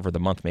whatever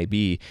the month may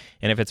be?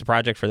 And if it's a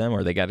project for them,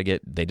 or they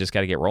just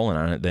got to get rolling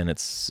on it, then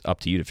it's up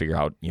to you to figure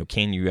out,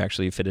 can you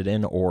actually fit it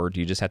in, or do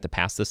you just have to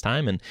pass this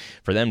time? And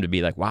for them to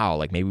be like, wow,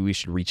 like maybe we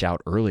should reach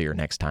out earlier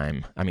next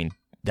time. I mean,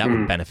 that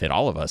would benefit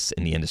all of us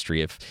in the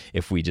industry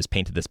if we just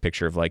painted this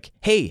picture of like,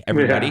 hey,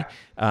 everybody,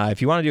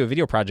 if you want to do a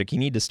video project, you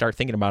need to start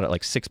thinking about it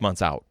like 6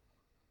 months out.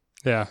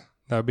 Yeah,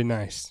 that would be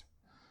nice.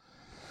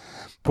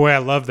 Boy, I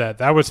love that.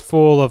 That was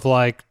full of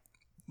like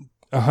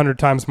 100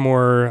 times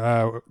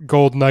more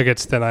gold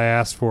nuggets than I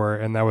asked for,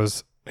 and that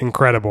was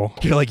incredible.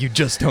 You're like, you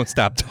just don't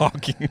stop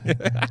talking.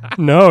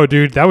 No,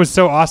 dude, that was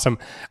so awesome.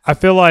 I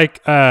feel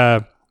like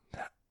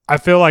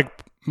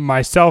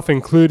myself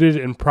included,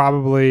 and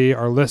probably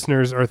our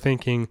listeners are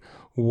thinking,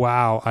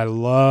 wow, I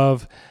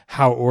love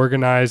how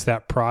organized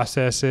that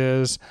process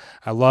is.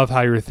 I love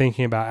how you're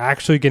thinking about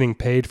actually getting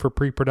paid for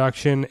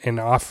pre-production and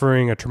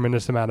offering a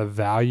tremendous amount of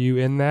value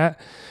in that.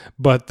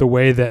 But the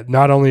way that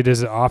not only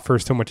does it offer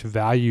so much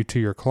value to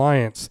your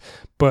clients,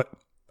 but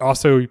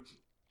also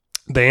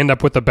they end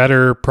up with a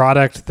better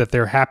product that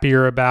they're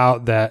happier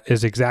about, that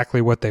is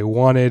exactly what they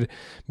wanted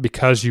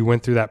because you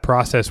went through that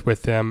process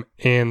with them,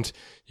 and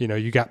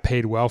you got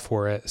paid well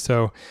for it.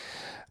 So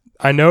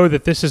I know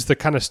that this is the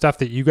kind of stuff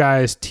that you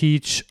guys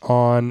teach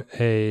on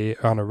a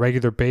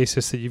regular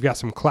basis, that you've got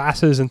some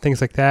classes and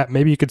things like that.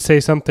 Maybe you could say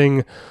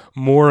something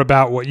more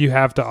about what you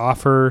have to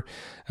offer.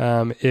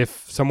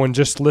 If someone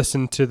just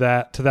listened to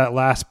that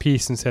last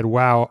piece and said,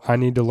 wow, I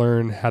need to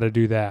learn how to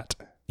do that.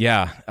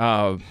 Yeah.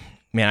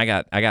 Man,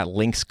 I got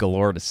links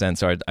galore to send,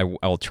 so I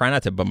will try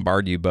not to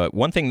bombard you. But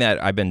one thing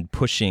that I've been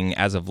pushing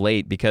as of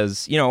late,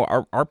 because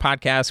our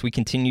podcast, we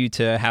continue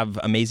to have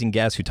amazing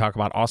guests who talk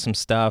about awesome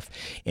stuff,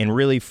 and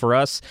really for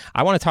us,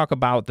 I want to talk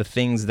about the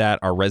things that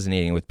are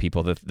resonating with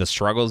people, the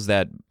struggles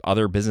that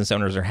other business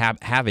owners are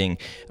having.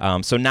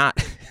 So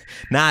not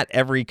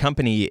every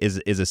company is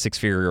a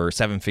 6-figure or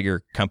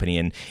 7-figure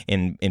company,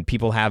 and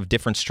people have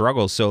different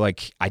struggles. So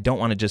like, I don't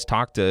want to just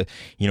talk to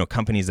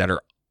companies that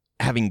are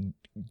having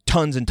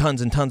tons and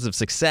tons and tons of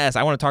success.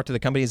 I want to talk to the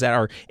companies that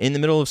are in the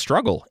middle of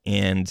struggle.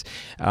 And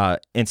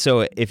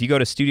so if you go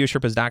to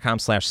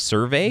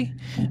studiosherpas.com/survey,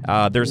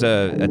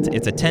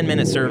 it's a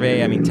 10-minute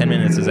survey. I mean, 10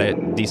 minutes is a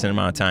decent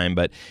amount of time,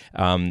 but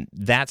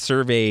that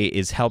survey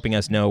is helping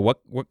us know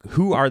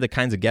who are the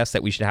kinds of guests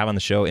that we should have on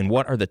the show, and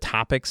what are the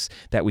topics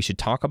that we should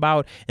talk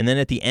about. And then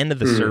at the end of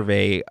the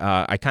survey,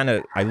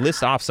 I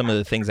list off some of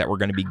the things that we're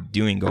going to be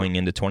doing going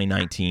into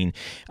 2019.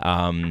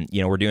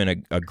 We're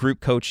doing a group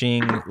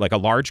coaching, like a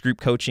large group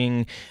coaching,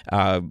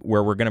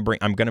 where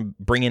I'm going to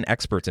bring in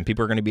experts, and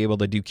people are going to be able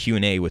to do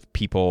Q&A with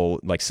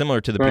people, like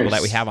similar to the people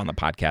that we have on the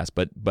podcast,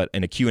 but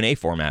in a Q&A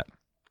format.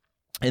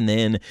 And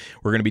then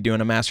we're going to be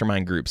doing a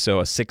mastermind group, so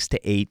a 6 to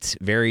 8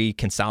 very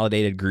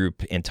consolidated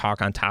group, and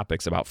talk on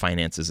topics about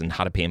finances and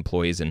how to pay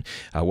employees, and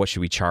what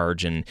should we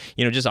charge, and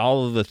just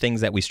all of the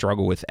things that we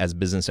struggle with as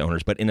business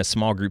owners. But in a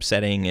small group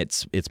setting,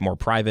 it's more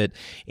private,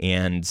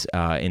 and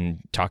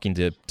in talking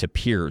to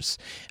peers.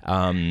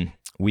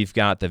 We've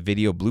got the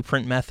video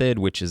blueprint method,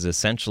 which is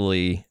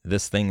essentially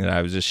this thing that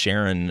I was just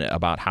sharing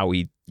about how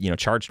we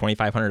charge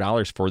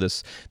 $2,500 for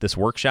this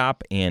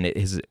workshop, and it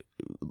has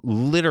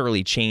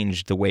literally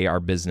changed the way our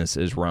business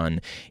is run.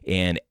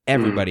 And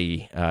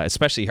everybody,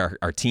 especially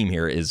our team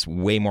here, is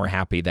way more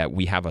happy that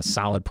we have a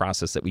solid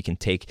process that we can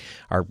take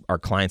our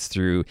clients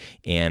through,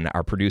 and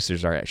our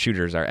producers, our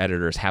shooters, our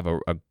editors have a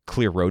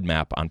clear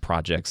roadmap on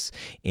projects.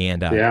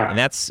 And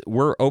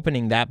we're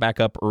opening that back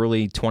up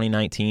early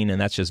 2019,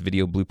 and that's just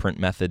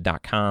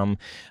videoblueprintmethod.com.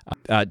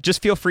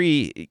 Just feel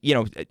free,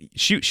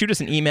 shoot us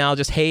an email,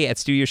 just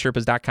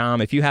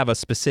hey@studiosherpas.com. If you have a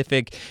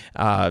specific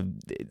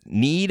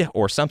need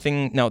or something.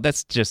 No,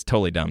 that's just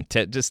totally dumb.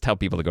 Just tell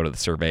people to go to the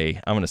survey.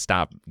 I'm going to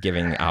stop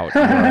giving out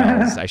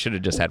URLs. I should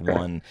have just had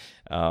one.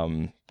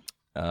 And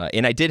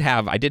I did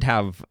have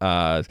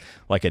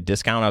like a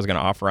discount I was going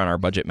to offer on our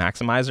budget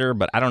maximizer,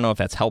 but I don't know if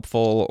that's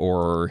helpful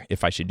or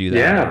if I should do that.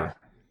 Yeah,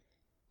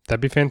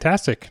 that'd be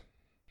fantastic.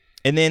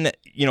 And then,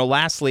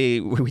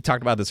 lastly, we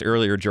talked about this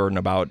earlier, Jordan,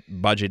 about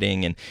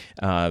budgeting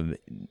and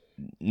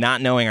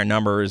not knowing our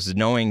numbers,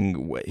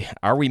 knowing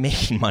are we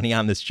making money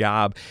on this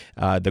job.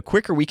 The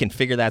quicker we can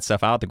figure that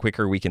stuff out, the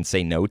quicker we can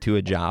say no to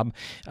a job.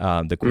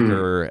 The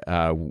quicker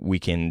we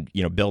can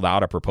build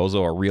out a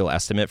proposal, a real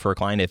estimate for a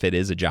client if it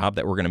is a job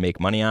that we're going to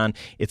make money on.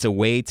 It's a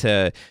way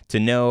to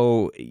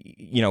know,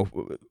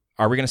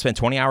 are we going to spend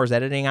 20 hours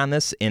editing on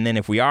this? And then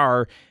if we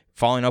are,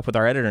 following up with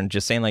our editor and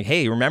just saying like,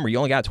 hey, remember, you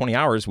only got 20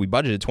 hours. We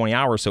budgeted 20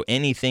 hours. So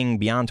anything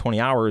beyond 20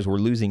 hours, we're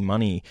losing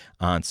money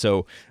on.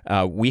 So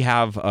we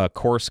have a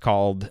course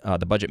called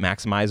the Budget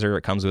Maximizer.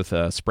 It comes with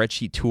a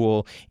spreadsheet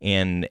tool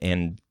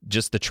and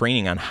just the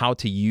training on how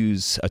to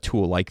use a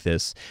tool like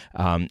this.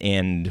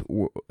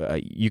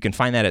 You can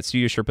find that at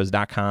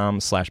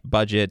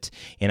studiosherpas.com/budget.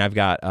 And I've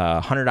got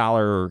a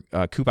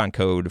 $100 coupon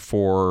code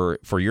for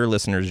your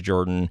listeners,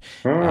 Jordan,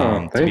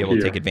 to be able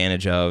to take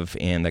advantage of.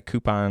 And the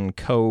coupon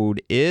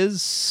code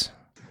is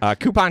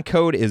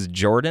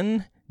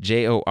Jordan,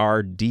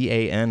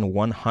 JORDAN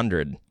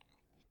 100.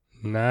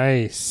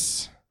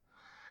 Nice.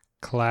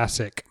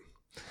 Classic.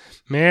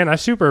 Man, I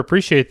super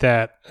appreciate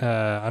that.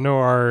 I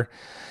know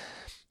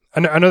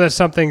that's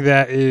something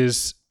that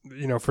is,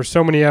 for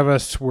so many of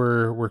us,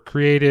 we're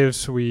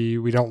creatives.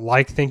 We don't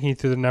like thinking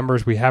through the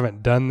numbers. We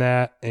haven't done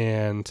that.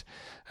 And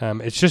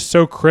it's just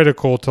so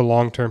critical to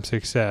long-term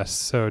success.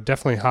 So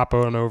definitely hop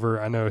on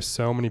over. I know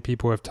so many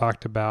people have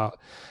talked about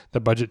the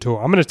budget tool.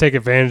 I'm going to take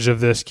advantage of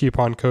this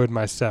coupon code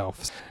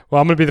myself.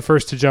 Well, I'm going to be the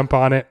first to jump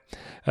on it.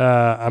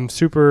 I'm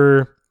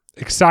super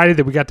excited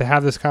that we got to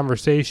have this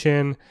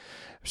conversation.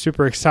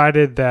 Super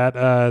excited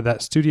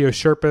that Studio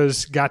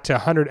Sherpas got to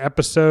 100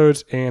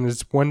 episodes and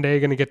is one day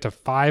going to get to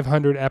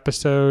 500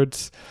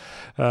 episodes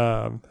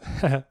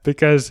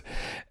because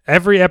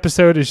every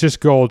episode is just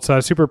gold. So I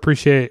super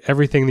appreciate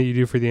everything that you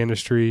do for the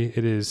industry.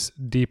 It is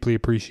deeply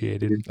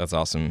appreciated. That's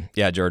awesome.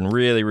 Yeah, Jordan,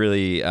 really,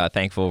 really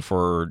thankful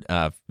for,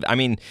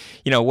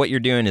 what you're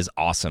doing is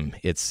awesome.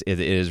 It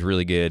is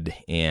really good,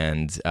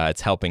 and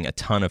it's helping a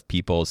ton of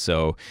people.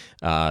 So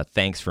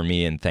thanks for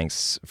me, and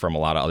thanks from a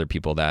lot of other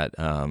people that,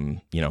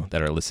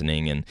 that are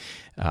listening. And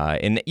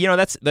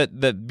that's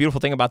the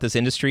beautiful thing about this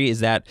industry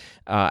is that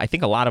I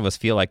think a lot of us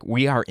feel like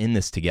we are in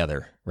this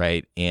together,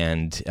 right?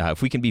 And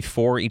if we can be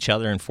for each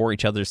other and for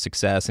each other's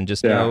success, and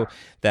just know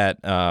that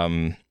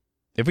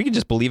if we could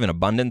just believe in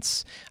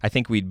abundance, I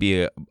think we'd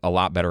be a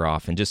lot better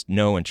off. And just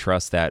know and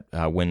trust that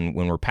when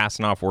we're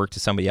passing off work to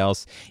somebody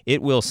else, it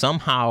will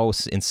somehow,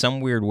 in some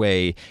weird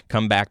way,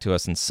 come back to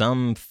us in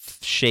some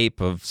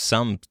shape of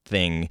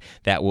something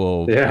that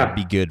will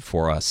be good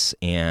for us.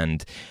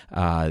 And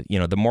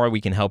the more we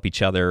can help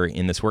each other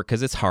in this work,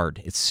 because it's hard.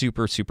 It's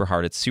super, super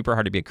hard. It's super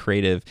hard to be a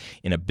creative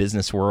in a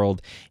business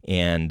world.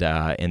 And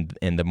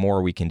the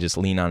more we can just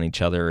lean on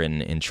each other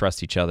and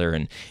trust each other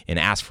and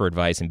ask for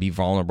advice and be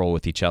vulnerable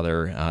with each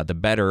other, the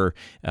better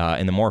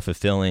and the more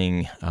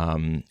fulfilling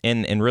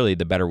and really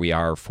the better we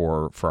are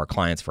for our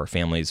clients, for our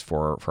families,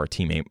 for our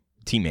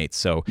teammates.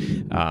 So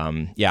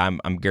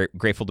I'm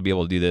grateful to be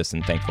able to do this,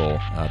 and thankful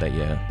that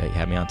you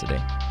had me on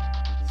today.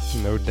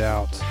 No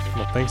doubt.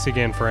 Well, thanks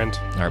again, friend.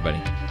 All right,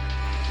 buddy.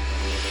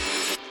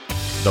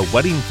 The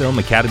Wedding Film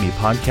Academy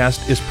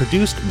podcast is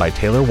produced by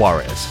Taylor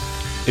Juarez.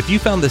 If you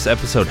found this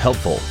episode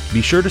helpful,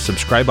 be sure to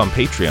subscribe on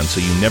Patreon so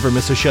you never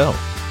miss a show.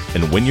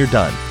 And when you're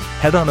done,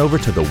 head on over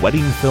to the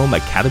Wedding Film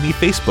Academy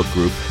Facebook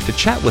group to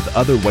chat with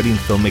other wedding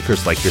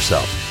filmmakers like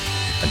yourself.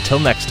 Until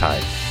next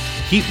time,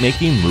 keep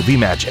making movie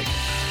magic.